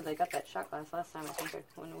little, because I got that shot glass last time, I think,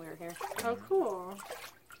 when we were here. Oh, cool.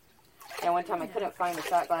 Yeah, one time I couldn't find the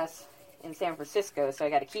shot glass in San Francisco, so I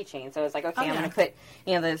got a keychain. So I was like, okay, I'm going to put,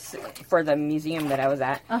 this for the museum that I was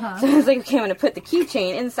at. So I was like, okay, I'm going to put the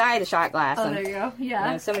keychain inside the shot glass. Oh, and, there you go.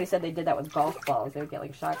 Yeah. Somebody said they did that with golf balls. They would get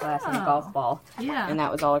like a shot glass and a golf ball. Yeah. And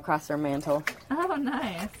that was all across their mantle. Oh,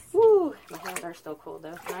 nice. Woo! The hands are still cool,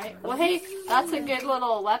 though. Right. Well, hey, that's a good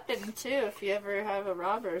little weapon, too. If you ever have a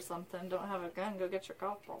robber or something, don't have a gun, go get your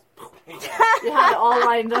golf ball. You had it all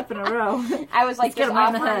lined up in a row. I was like, just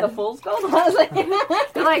offering the fool's gold. I was like,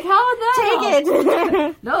 you're like, how would that take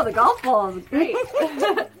it? No, the golf ball is great.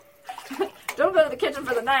 Don't go to the kitchen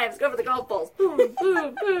for the knives. Go for the golf balls. Boom,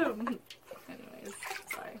 boom, boom. Anyways,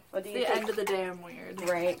 sorry. What do It's you the think? end of the day, I'm weird.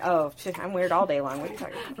 Right. Oh, shit, I'm weird all day long. What are you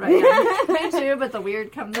talking about? Right. Me too, but the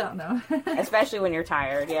weird comes out now. Especially when you're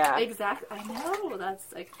tired, yeah. Exactly. I know.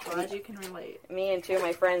 That's like, glad you can relate. Me and two of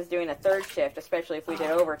my friends doing a third shift, especially if we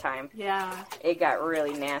did overtime. Yeah. It got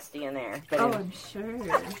really nasty in there. But I'm sure.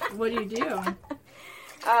 What do you do?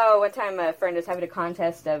 Oh, one time a friend was having a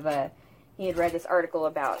contest of, he had read this article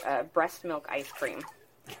about breast milk ice cream.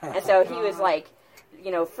 And so he was like,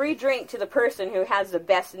 free drink to the person who has the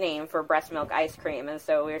best name for breast milk ice cream. And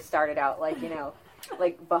so we started out like,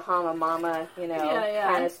 like Bahama Mama,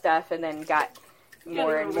 kind of stuff, and then got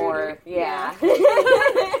more and more, yeah.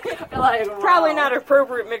 Like, wow. Probably not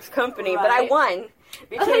appropriate mixed company, but I won.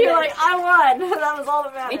 You're like, I won. That was all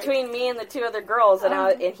that mattered. Between me and the two other girls,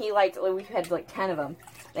 and he liked, we had like 10 of them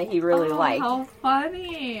that he really liked. How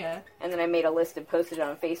funny. And then I made a list and posted it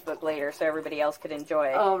on Facebook later so everybody else could enjoy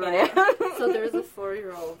it. Oh, right. So there was a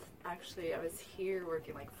 4-year-old, actually, I was here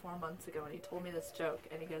working like 4 months ago, and he told me this joke,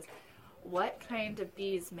 and he goes, what kind of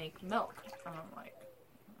bees make milk? And I'm like,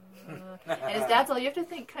 and his dad's all, you have to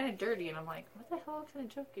think kind of dirty, and I'm like, what the hell kind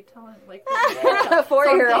of joke are you telling? Like, a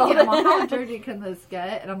 4-year-old. So how dirty can this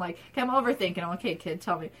get? And I'm like, okay, I'm overthinking. I'm like, okay, kid,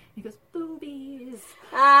 tell me. And he goes, boobies.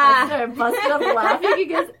 I started busting up laughing. He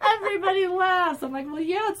goes, everybody laughs. I'm like, well,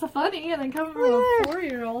 yeah, it's funny. And then coming from a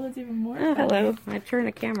 4-year-old, it's even more funny. Hello. I turned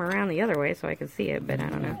the camera around the other way so I could see it, but I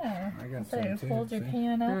don't know. Yeah. I got So some you too. hold your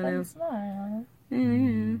pan up and smile.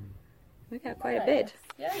 Mm-hmm. We got quite a bit.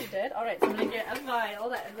 Yeah, you did. All right, so I'm going to get a vial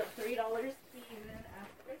that ends up $3 even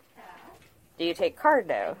after tax. Do you take card,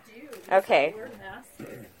 though? I do. Okay. We're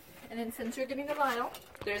massive. And then since you're getting the vial,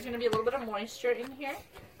 there's going to be a little bit of moisture in here.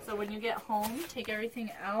 So when you get home, take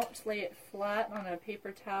everything out, lay it flat on a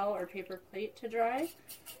paper towel or paper plate to dry.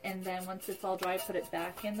 And then once it's all dry, put it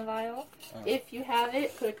back in the vial. If you have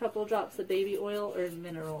it, put a couple drops of baby oil or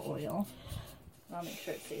mineral oil. I'll make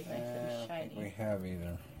sure it stays nice and shiny. I think we have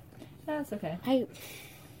either. That's okay.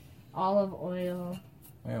 Olive oil.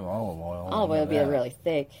 We have olive oil. Olive oil would be really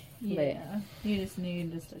thick. Yeah. You just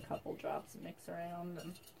need just a couple drops to mix around,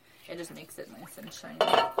 and it just makes it nice and shiny.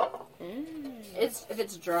 If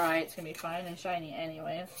it's dry, it's going to be fine and shiny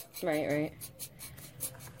anyways. Right.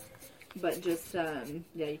 But just,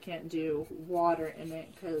 you can't do water in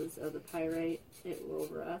it because of the pyrite. It will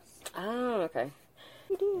rust. Oh, okay.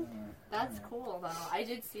 That's cool, though. I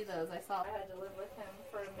did see those. I had to live with him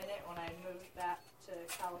for a minute when I moved back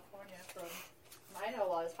to California from Idaho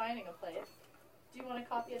while I was finding a place. Do you want a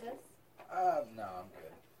copy of this? No, I'm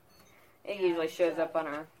good. It usually shows up on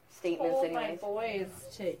our statements told anyways. my boys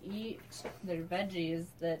to eat their veggies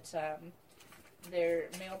that their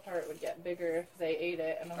male part would get bigger if they ate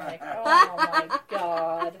it, and I'm like, oh my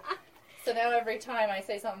god. So now every time I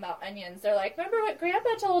say something about onions, they're like, remember what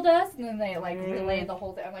Grandpa told us? And then they like relay the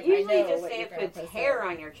whole thing. I'm like, Usually I know just what say your it puts grandpa hair said.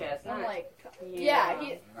 on your chest. I'm not- like,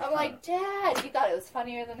 I'm like, Dad, he thought it was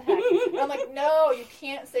funnier than heck. And I'm like, no, you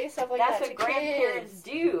can't say stuff like That's that what to grandparents kids.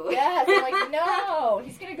 do. Yes, I'm like, no. no,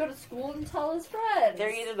 he's gonna go to school and tell his friends.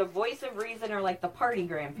 They're either the voice of reason or like the party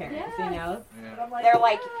grandparents, you know? But I'm like, They're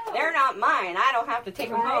like, no. they're not mine. I don't have to take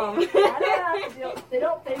them home. I don't have to they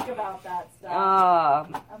don't think about that stuff. Oh,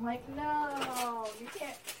 I'm like, no, you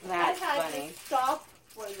can't. that's I had funny. to stop,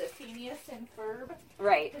 what is it, Phineas and Ferb?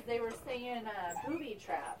 Right. Because they were saying booby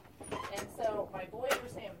trap. And so my boys were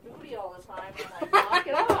saying booty all the time. And I'm like, knock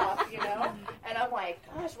it off, you know? And I'm like,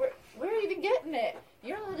 gosh, where are you even getting it?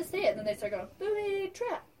 You're not allowed to say it. And then they start going, booby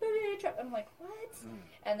trap, booby trap. I'm like, what?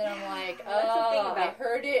 And then I'm like, oh, I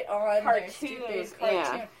heard it on their stupid cartoon.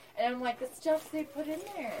 Yeah. And I'm like, the stuff they put in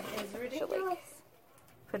there is ridiculous.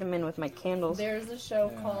 Put them in with my candles. There's a show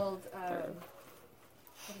called, what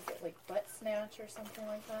is it, like Butt Snatch or something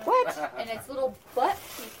like that? What? And it's little butt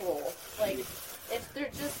people. Like, they're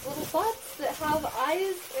just little butts that have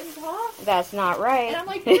eyes and talk. That's not right. And I'm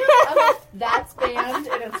like, yeah. I'm like, that's banned.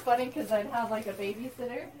 And it's funny because I'd have like a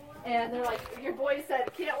babysitter. And they're like, your boy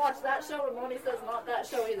said, can't watch that show. And Bonnie says, not that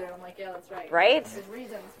show either. I'm like, yeah, that's right. Right? There's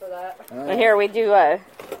reasons for that. And here we do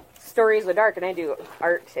Stories of the Dark, and I do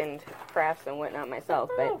art and crafts and whatnot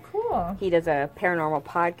myself. Oh, cool. He does a paranormal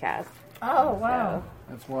podcast. Oh, wow.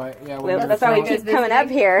 That's why, yeah. That's why we keep coming up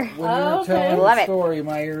here. When you were telling Love the it. story,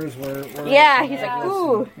 my ears were yeah, he's like,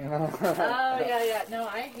 ooh. You know? Oh, yeah. No,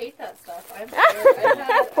 I hate that stuff. I'm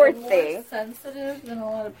scared. Poor I'm thing. more sensitive than a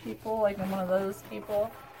lot of people. Like, I'm one of those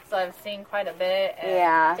people. So I've seen quite a bit. And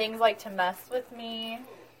Yeah. things like to mess with me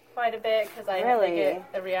quite a bit because I Really? get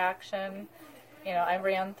a reaction. You know, I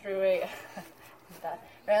ran through a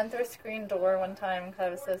screen door one time because I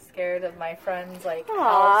was so scared of my friend's like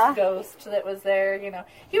house ghost that was there. You know,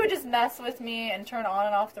 he would just mess with me and turn on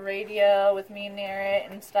and off the radio with me near it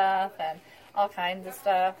and stuff and all kinds of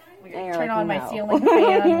stuff. We would turn on my ceiling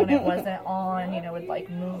fan when it wasn't on. You know, would like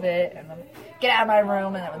move it and then get out of my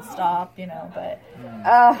room and it would stop. You know, but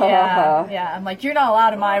yeah. I'm like, you're not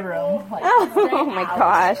allowed in my room. Like, oh my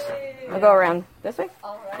gosh. I'll go around this way.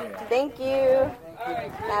 All right. Thank you.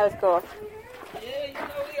 That was cool.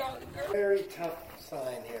 Very tough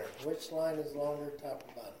sign here. Which line is longer, top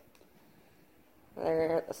or bottom?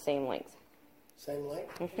 They're the same length. Same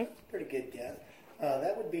length? Mm-hmm. Pretty good guess.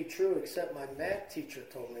 That would be true, except my math teacher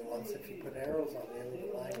told me once if you put arrows on the end of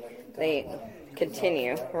the line like the They one,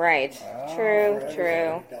 continue. Right. True.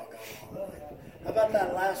 How about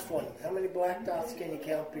that last one? How many black dots can you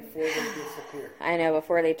count before they disappear? I know,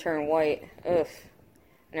 before they turn white. Ugh.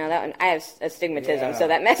 No, that one, I have astigmatism, so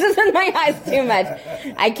that messes with my eyes too much.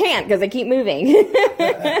 I can't because I keep moving.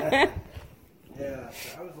 Yeah, I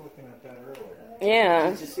was looking at that earlier. Yeah.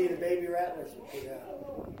 Did you see the baby rattlers we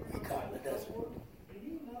caught in the desert?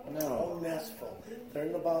 No. Oh, nestful. They're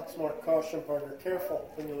in the box marked caution partner. Careful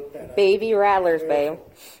when you look that up. Baby rattlers, babe.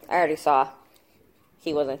 I already saw.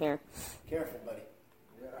 He wasn't here. Careful, buddy.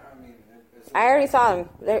 Yeah, I mean, I already saw him.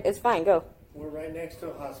 There, it's fine. Go. We're right next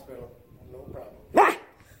to a hospital. No problem. Ah!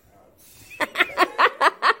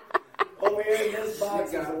 Over here in this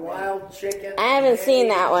box is a wild chicken. I haven't seen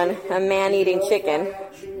that one. A man-eating chicken.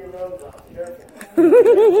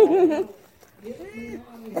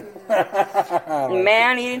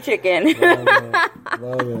 Man-eating chicken.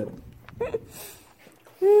 Love it.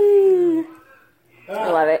 I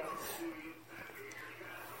love it.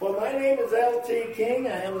 Well, my name is L.T. King.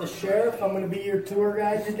 I am the sheriff. I'm going to be your tour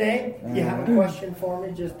guide today. You have a question for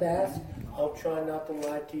me, just ask. I'll try not to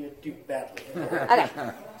lie to you too badly. Okay.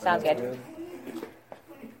 Sounds good.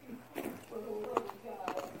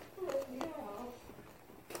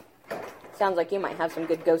 Sounds like you might have some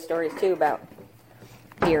good ghost stories too about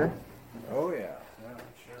here. Oh, yeah.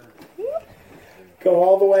 Go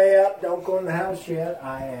all the way up. Don't go in the house yet.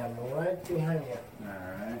 I am right behind you. All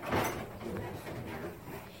right.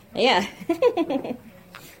 Yeah.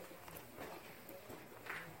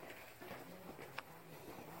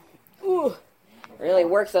 Ooh. Really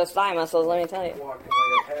works those thigh muscles, let me tell you.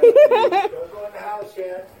 Don't go in the house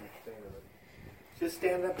yet. Just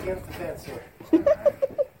stand up against the fence here.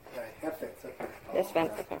 Right, that fence up there. This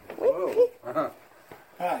fence. Whoa.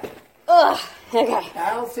 Hi. Ugh. Okay. I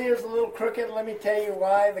don't see it's a little crooked. Let me tell you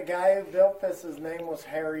why. The guy who built this, his name was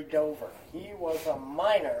Harry Dover. He was a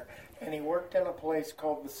miner, and he worked in a place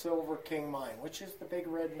called the Silver King Mine, which is the big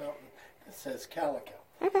red mountain that says Calico.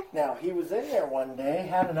 Okay. Now, he was in there one day,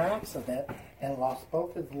 had an accident, and lost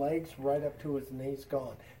both his legs right up to his knees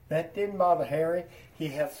gone. That didn't bother Harry. He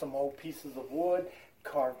had some old pieces of wood,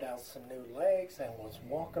 carved out some new legs, and was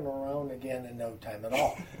walking around again in no time at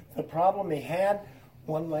all. The problem he had,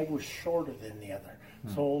 one leg was shorter than the other.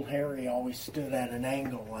 So old Harry always stood at an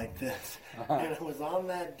angle like this. And it was on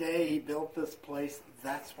that day he built this place.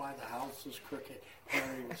 That's why the house was crooked.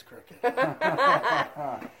 Harry was crooked.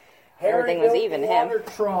 everything was even to him. Water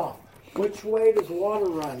trough. Which way does water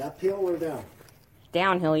run? Uphill or down?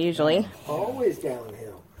 Downhill usually. Always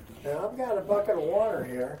downhill. Now I've got a bucket of water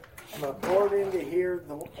here. I'm going to pour it into here.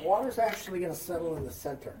 The water's actually going to settle in the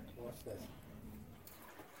center. Watch this.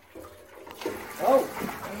 Oh!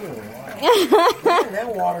 Man,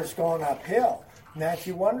 that water's going uphill. Now, if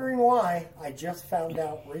you're wondering why, I just found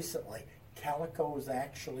out recently, Calico is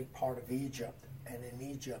actually part of Egypt. And in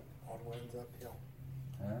Egypt, all runs uphill.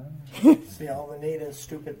 See all the neat and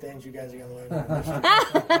stupid things you guys are going to learn.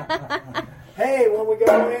 Hey, when we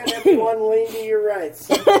go in, everyone lean to your right.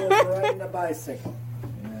 Someone is riding a bicycle.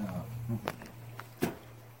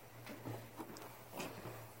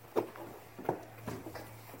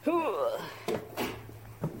 Come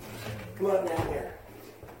on down here.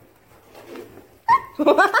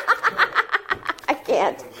 I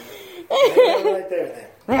can't. Right there, then.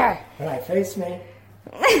 There. All right, face me.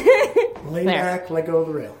 Lean back, let go of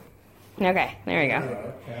the rail. Okay, there we go.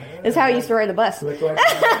 Okay. This is how I used to ride the bus. Look like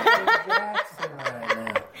Jackson right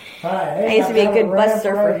now. All right, hey, I used to be a good bus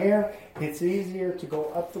surfer. Right here. It's easier to go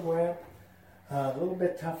up the ramp. A little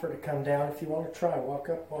bit tougher to come down. If you want to try, walk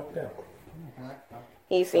up, walk down.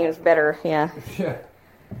 He seems better, yeah. Yeah.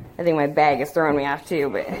 I think my bag is throwing me off too,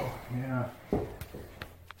 but... Yeah.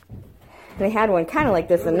 They had one kind of like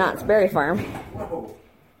this in Knott's Berry Farm. Whoa.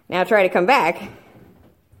 Now try to come back.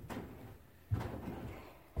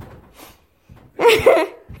 Yeah,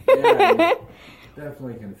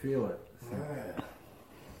 definitely can feel it. So.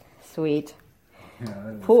 Sweet.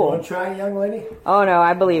 Yeah, Pool. Want to try, young lady? Oh no,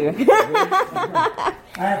 I believe you. I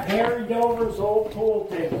have Harry Dover's old pool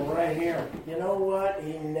table right here. You know what?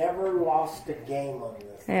 He never lost a game on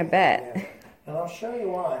this. I bet. Yeah. And I'll show you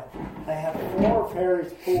why. I have 4 of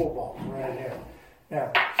Harry's pool balls right here.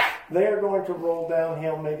 Now, they're going to roll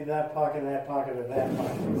downhill, maybe that pocket, or that pocket. So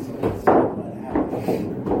let's see what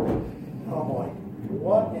happens. Oh boy.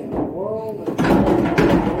 What in the world is that?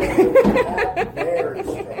 Very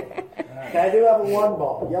straight. Now, I do have a 1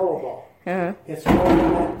 ball, yellow ball. Uh-huh. It's going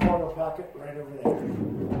in that corner pocket right over there.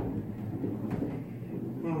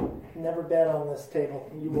 Never bet on this table.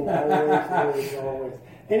 You will always.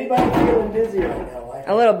 Anybody feeling dizzy right now?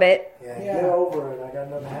 A little bit. Yeah, get over it. I got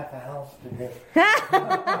another half a house to do. All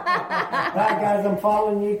right, guys, I'm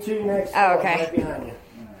following you two next door. Okay. Right behind you.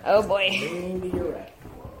 Oh boy. Lean to your right.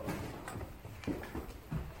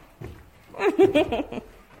 This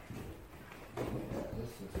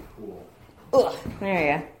is cool. Ugh, there you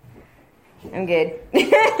go. I'm good. Do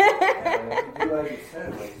like you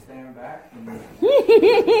said, like stand back and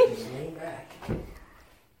Lean back.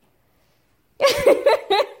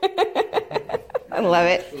 I love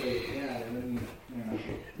it.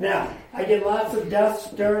 Now, I get lots of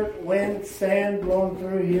dust, dirt, wind, sand blowing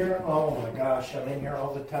through here. Oh my gosh, I'm in here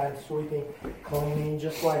all the time sweeping, cleaning,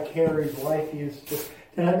 just like Harry's wife used to.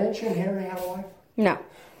 Did I mention Harry had a wife? No.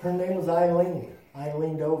 Her name was Eileen.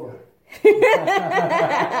 Eileen Dover.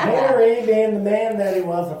 Harry, being the man that he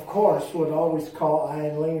was, of course, would always call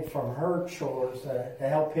Eileen from her chores to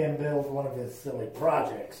help him build one of his silly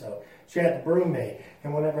projects. So she had the broom made.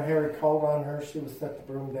 And whenever Harry called on her, she would set the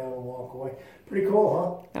broom down and walk away. Pretty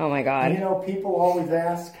cool, huh? Oh my God. You know, people always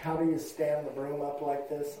ask, how do you stand the broom up like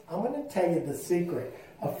this? I'm going to tell you the secret.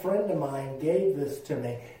 A friend of mine gave this to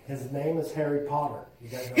me. His name is Harry Potter. You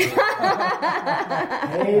guys know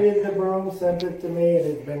that? Hated the broom, sent it to me. It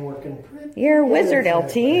has been working pretty You're a wizard,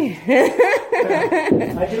 LT.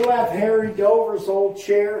 I do have Harry Dover's old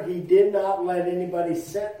chair. He did not let anybody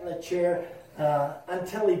sit in the chair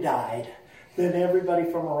until he died. Then everybody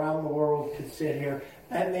from around the world could sit here.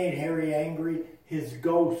 That made Harry angry. His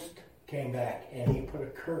ghost came back, and he put a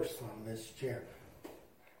curse on this chair.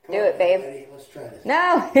 Do it, babe. Ready? Let's try this.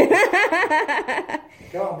 No.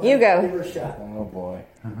 Come on, you go. Give her a shot. oh boy.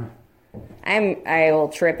 I will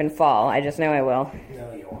trip and fall. I just know I will.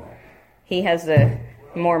 No, you won't. He has the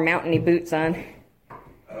more mountainy boots on.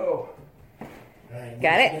 Oh. Right,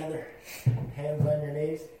 Got it? together. Hands on your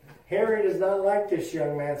knees. Harry does not like this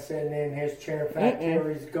young man sitting in his chair. In fact,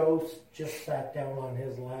 Harry's ghost just sat down on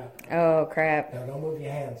his lap. Oh, crap. Now, don't move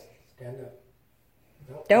your hands. Stand up.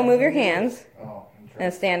 Nope. Don't move your hands. Oh.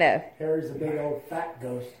 And stand up. Harry's a big old fat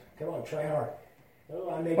ghost. Come on, try hard. Oh,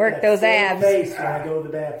 I make Work that those same abs. face when I go to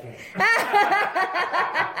the bathroom.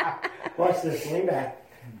 Watch this. Lean back.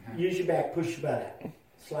 Use your back. Push your butt out.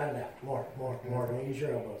 Slide it out. More. Don't use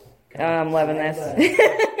your elbows. Oh, I'm loving this.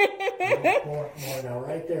 More. Now,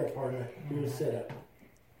 right there, partner. Do a sit up.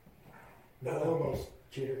 No elbows,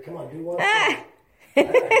 cheater. Come on, do one. Ah!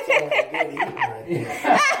 That's all I get eating right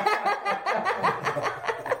there.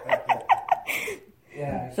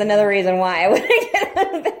 Yeah. That's another reason why I wouldn't get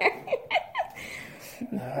out of there.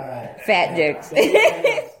 All right. right. Fat jokes.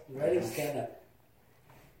 Ready, stand up.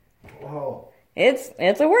 Whoa. It's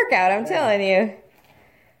a workout, I'm telling you.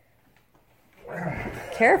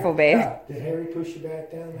 Careful, babe. Did Harry push you back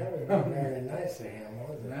down? That would have been very nice of him,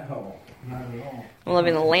 wasn't it? No, not at all. I'm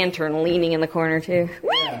loving the lantern leaning in the corner, too.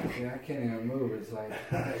 Yeah, see, I can't even move. It's like,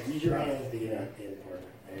 Use your hands to get out there.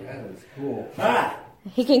 that is cool. Ah,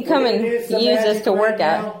 He can come and use this to work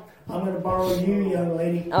out. now. I'm going to borrow you, young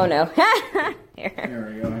lady. Oh, no. Here.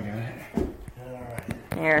 There we go, I got it. All right.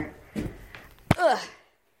 Here. Ugh.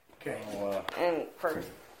 Okay. And first.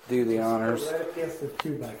 Do the honors. Right against the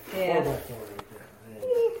 2x4. Yeah. 4x4 right there.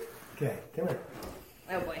 Okay, come here.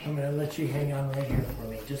 Oh, boy. I'm going to let you hang on right here for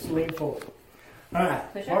me. Just lean forward. All right,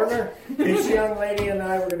 Push partner, this young lady and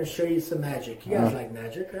I were going to show you some magic. You guys like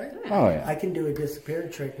magic, right? Oh, yeah. I can do a disappear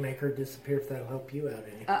trick, make her disappear if that'll help you out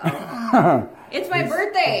any. Uh-oh. It's my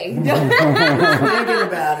birthday. Thinking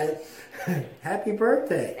about it. Happy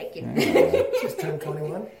birthday. Thank you. Just turned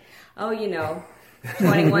 21. Oh, you know.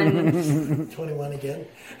 21. 21 again.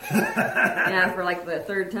 Yeah, for like the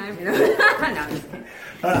third time. You know? No, I'm just kidding.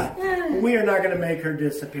 We are not going to make her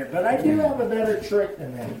disappear, but I do have a better trick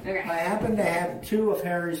than that. Okay. I happen to have 2 of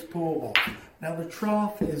Harry's pool balls. Now the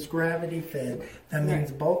trough is gravity fed. That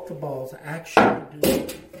means both the balls actually do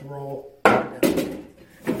roll down.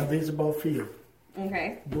 Now these are both for you.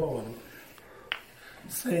 Okay. Blow on them.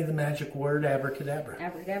 Say the magic word abracadabra.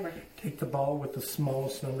 Abracadabra. Take the ball with the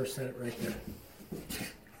smallest number, set it right there.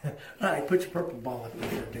 All right, put your purple ball up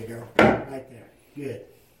there, big girl. Right there. Good.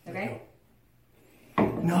 Okay.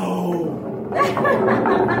 No!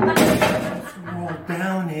 Roll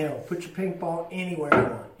downhill. Put your pink ball anywhere you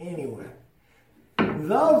want. Anywhere.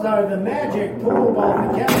 Those are the magic pool ball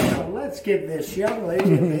for Calico. Let's give this young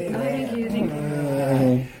lady a big hand. Thank you.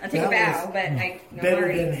 I'll take a bow, but I... No, better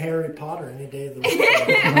already. than Harry Potter any day of the week.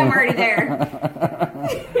 I'm already there.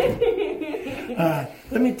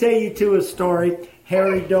 Let me tell you too a story.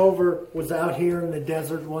 Harry Dover was out here in the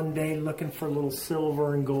desert one day looking for a little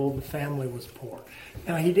silver and gold. The family was poor.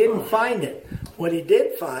 Now he didn't find it. What he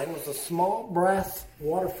did find was a small brass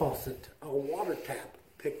water faucet, a water tap.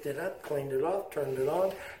 Picked it up, cleaned it off, turned it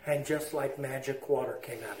on, and just like magic, water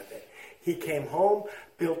came out of it. He came home,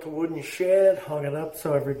 built a wooden shed, hung it up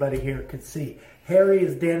so everybody here could see. Harry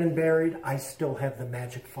is dead and buried. I still have the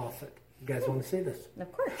magic faucet. You guys want to see this?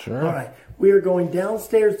 Of course. Sure. All right. We are going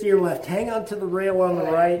downstairs to your left. Hang on to the rail on the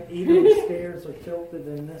right. Either the stairs are tilted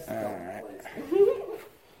in this place. I'm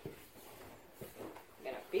going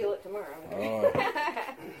to feel it tomorrow.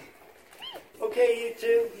 Okay, you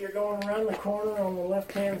two, you're going around the corner. On the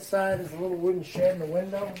left-hand side is a little wooden shed in the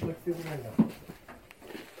window. Look through the window.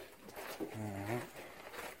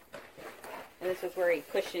 And this is where he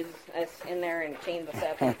pushes us in there and chains us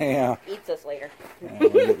up and Yeah. eats us later. Yeah,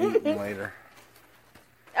 we'll eat them later.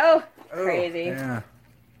 Oh, crazy. Yeah.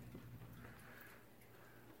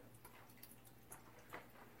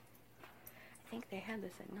 I think they had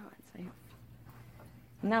this at Knott's.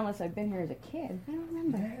 Not unless I've been here as a kid. I don't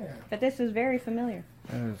remember. Yeah. But this is very familiar.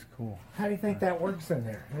 That is cool. How do you think that works in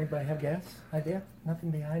there? Anybody have guess? Idea?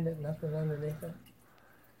 Nothing behind it? Nothing underneath it?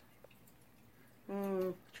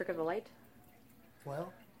 Trick of the light?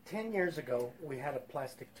 Well, 10 years ago, we had a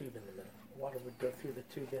plastic tube in the middle. Water would go through the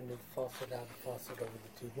tube into the faucet, out the faucet, over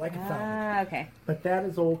the tube, like a fountain. Ah, okay. But that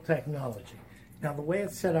is old technology. Now, the way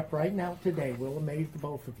it's set up right now today will amaze the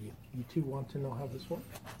both of you. You two want to know how this works?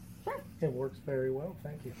 Sure. It works very well,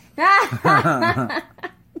 thank you.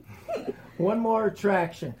 One more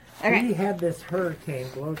attraction. Okay. We had this hurricane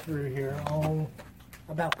blow through here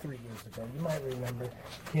about 3 years ago. You might remember.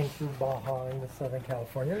 Came through Baja into Southern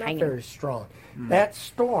California. Not very strong. That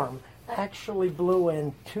storm actually blew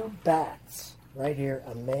in 2 bats right here,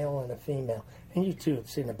 a male and a female. And you two have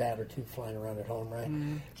seen a bat or two flying around at home, right?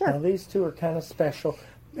 Sure. Now, these two are kind of special.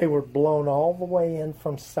 They were blown all the way in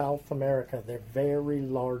from South America. They're very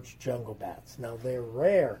large jungle bats. Now, they're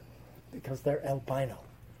rare because they're albino,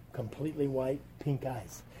 completely white, pink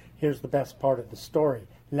eyes. Here's the best part of the story.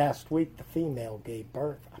 Last week, the female gave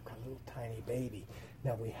birth. I've got a little tiny baby.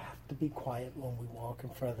 Now, we have to be quiet when we walk in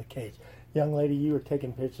front of the cage. Young lady, you are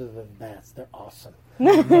taking pictures of the bats. They're awesome.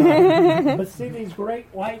 But see these great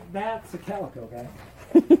white bats? The Calico, guys.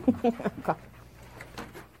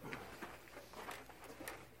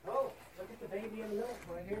 Oh, look at the baby in the middle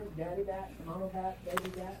right here. Daddy bat, mama bat, baby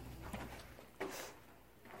bat.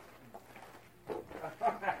 I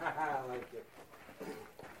like it.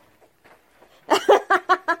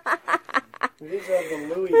 These are the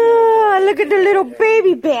Louis. Oh, look at the little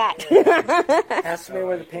baby bat. Ask me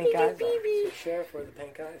where the pink eyes are. Sheriff, where are the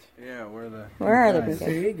pink eyes? Yeah, where the... Where are the pink eyes?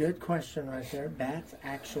 See, good question right there. Bats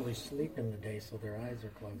actually sleep in the day, so their eyes are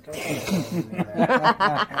closed.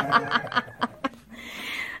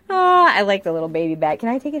 Oh, I like the little baby bat. Can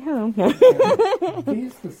I take it home? We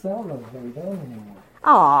used to sell those, but we don't anymore.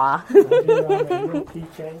 Aw. Little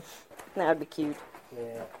keychains. That would be cute.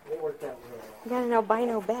 Yeah, it worked out really well. I got an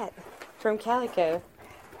albino bat from Calico.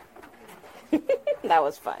 That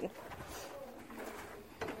was fun.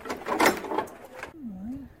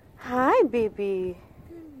 Hi, baby.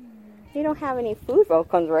 You don't have any food? Well, it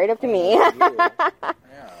comes right up to me. Yeah.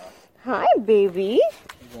 Hi, baby.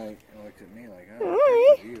 He's like, looked at me like, Hi.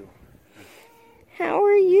 oh, you. How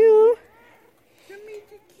are you?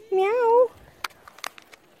 Meow.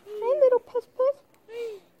 Hi, little puss puss.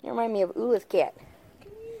 You remind me of Ula's cat.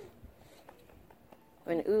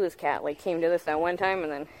 When Ula's cat came to this that one time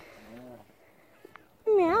and then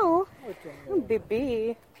meow. Oh,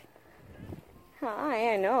 baby.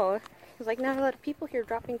 Hi, I know. There's not a lot of people here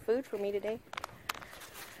dropping food for me today.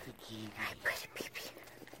 Hi, pretty baby.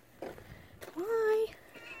 Bye.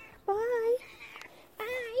 Bye.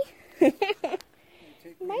 Bye.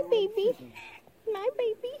 My baby. My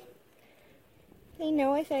baby. They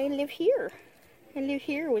know I say I live here. I live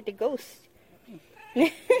here with the ghosts.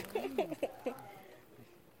 Hi,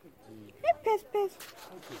 Pez Pez.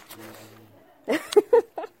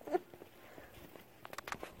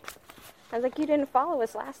 I was like, you didn't follow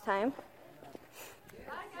us last time.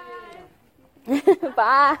 Bye, guys.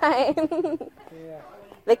 Bye. Yeah.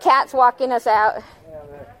 The cat's walking us out. Yeah,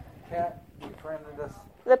 the cat befriended us.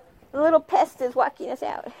 The little pest is walking us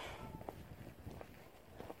out.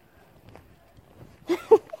 Hi,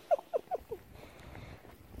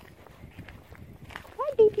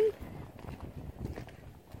 baby.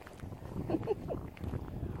 I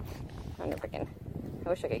wonder if I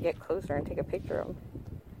wish I could get closer and take a picture of him.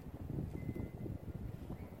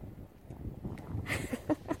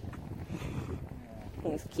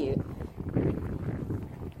 He's cute.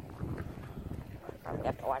 Probably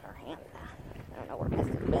have to wash our hands now. I don't know where Pest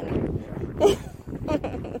has been.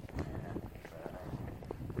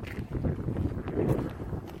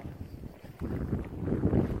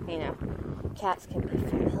 You know, cats can be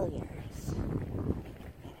familiars.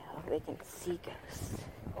 You know, they can see ghosts.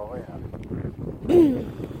 Oh, yeah.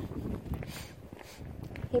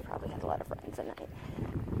 He probably had a lot of friends at night.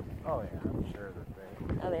 Oh, yeah, I'm sure that they...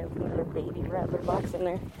 Oh, they have another baby rattler box in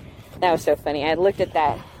there. That was so funny. I had looked at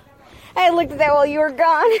that. While you were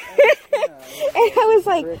gone. And I was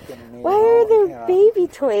like, why are there baby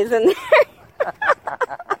toys in there?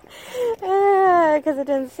 Because it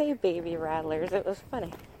didn't say baby rattlers. It was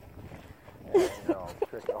funny. Yeah,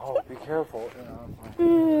 oh, be careful. You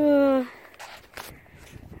know.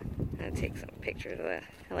 I'll take some pictures of that.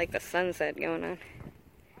 I like the sunset going on.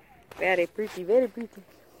 Very pretty, very pretty.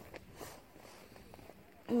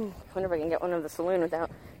 Wonder if I can get one of the saloon without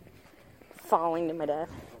falling to my death.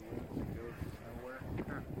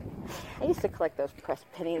 I used to collect those pressed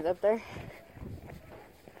pennies up there.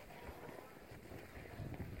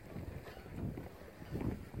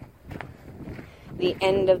 The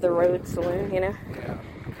end of the road saloon, you know? Yeah.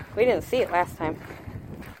 We didn't see it last time.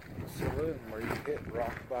 Saloon where you hit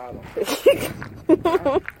rock bottom.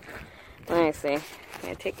 Let me see. Can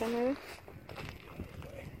I take them maybe?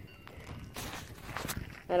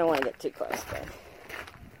 I don't want to get too close, but...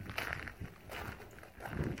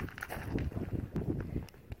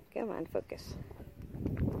 Come on, focus.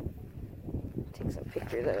 Take some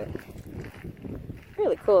pictures of it.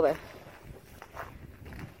 Really cool, though.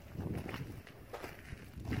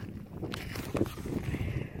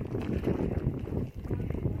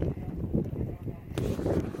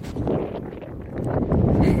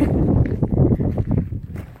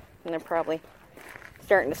 And they're probably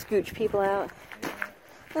starting to scooch people out.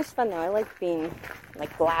 That's fun though. I like being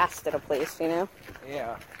glassed at a place, you know?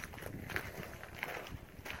 Yeah.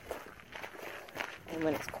 And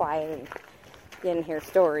when it's quiet and you can hear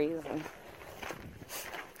stories and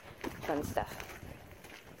fun stuff.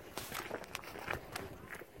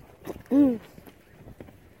 I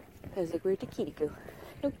was like, where'd the kitty go?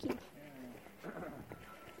 No kitty.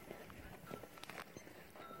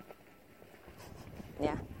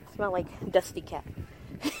 Yeah, smell like Dusty Cat.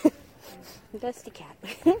 Dusty Cat.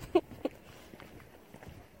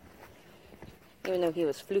 Even though he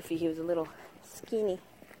was floofy, he was a little skinny.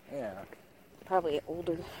 Yeah. Probably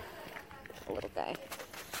older. A little guy.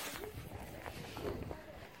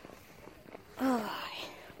 Oh.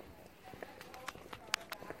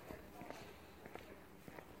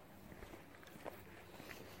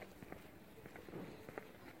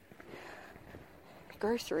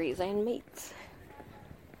 Groceries and meats.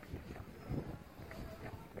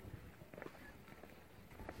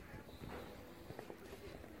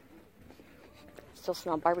 still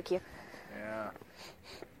smell barbecue. Yeah.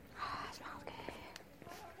 It smells good.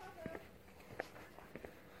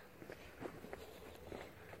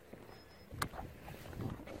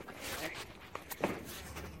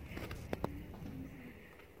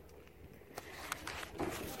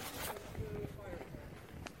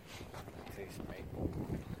 Tastes maple.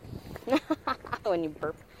 When you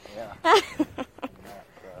burp. Yeah.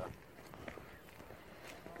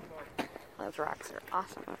 Those rocks are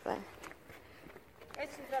awesome up there.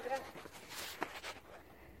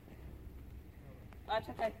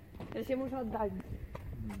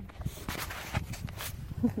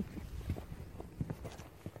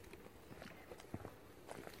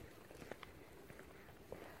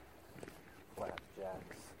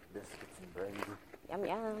 Flapjacks, biscuits and gravy. Yum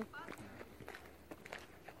yum.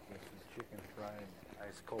 With some chicken fried,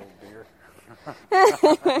 ice cold beer.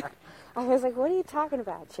 I was like, what are you talking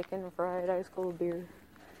about? Chicken fried ice cold beer.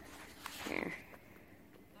 Here.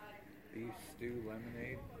 Beef stew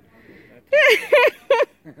lemonade.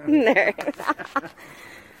 There.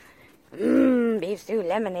 Beef stew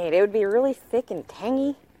lemonade. It would be really thick and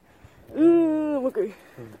tangy. Okay.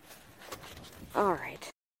 All right.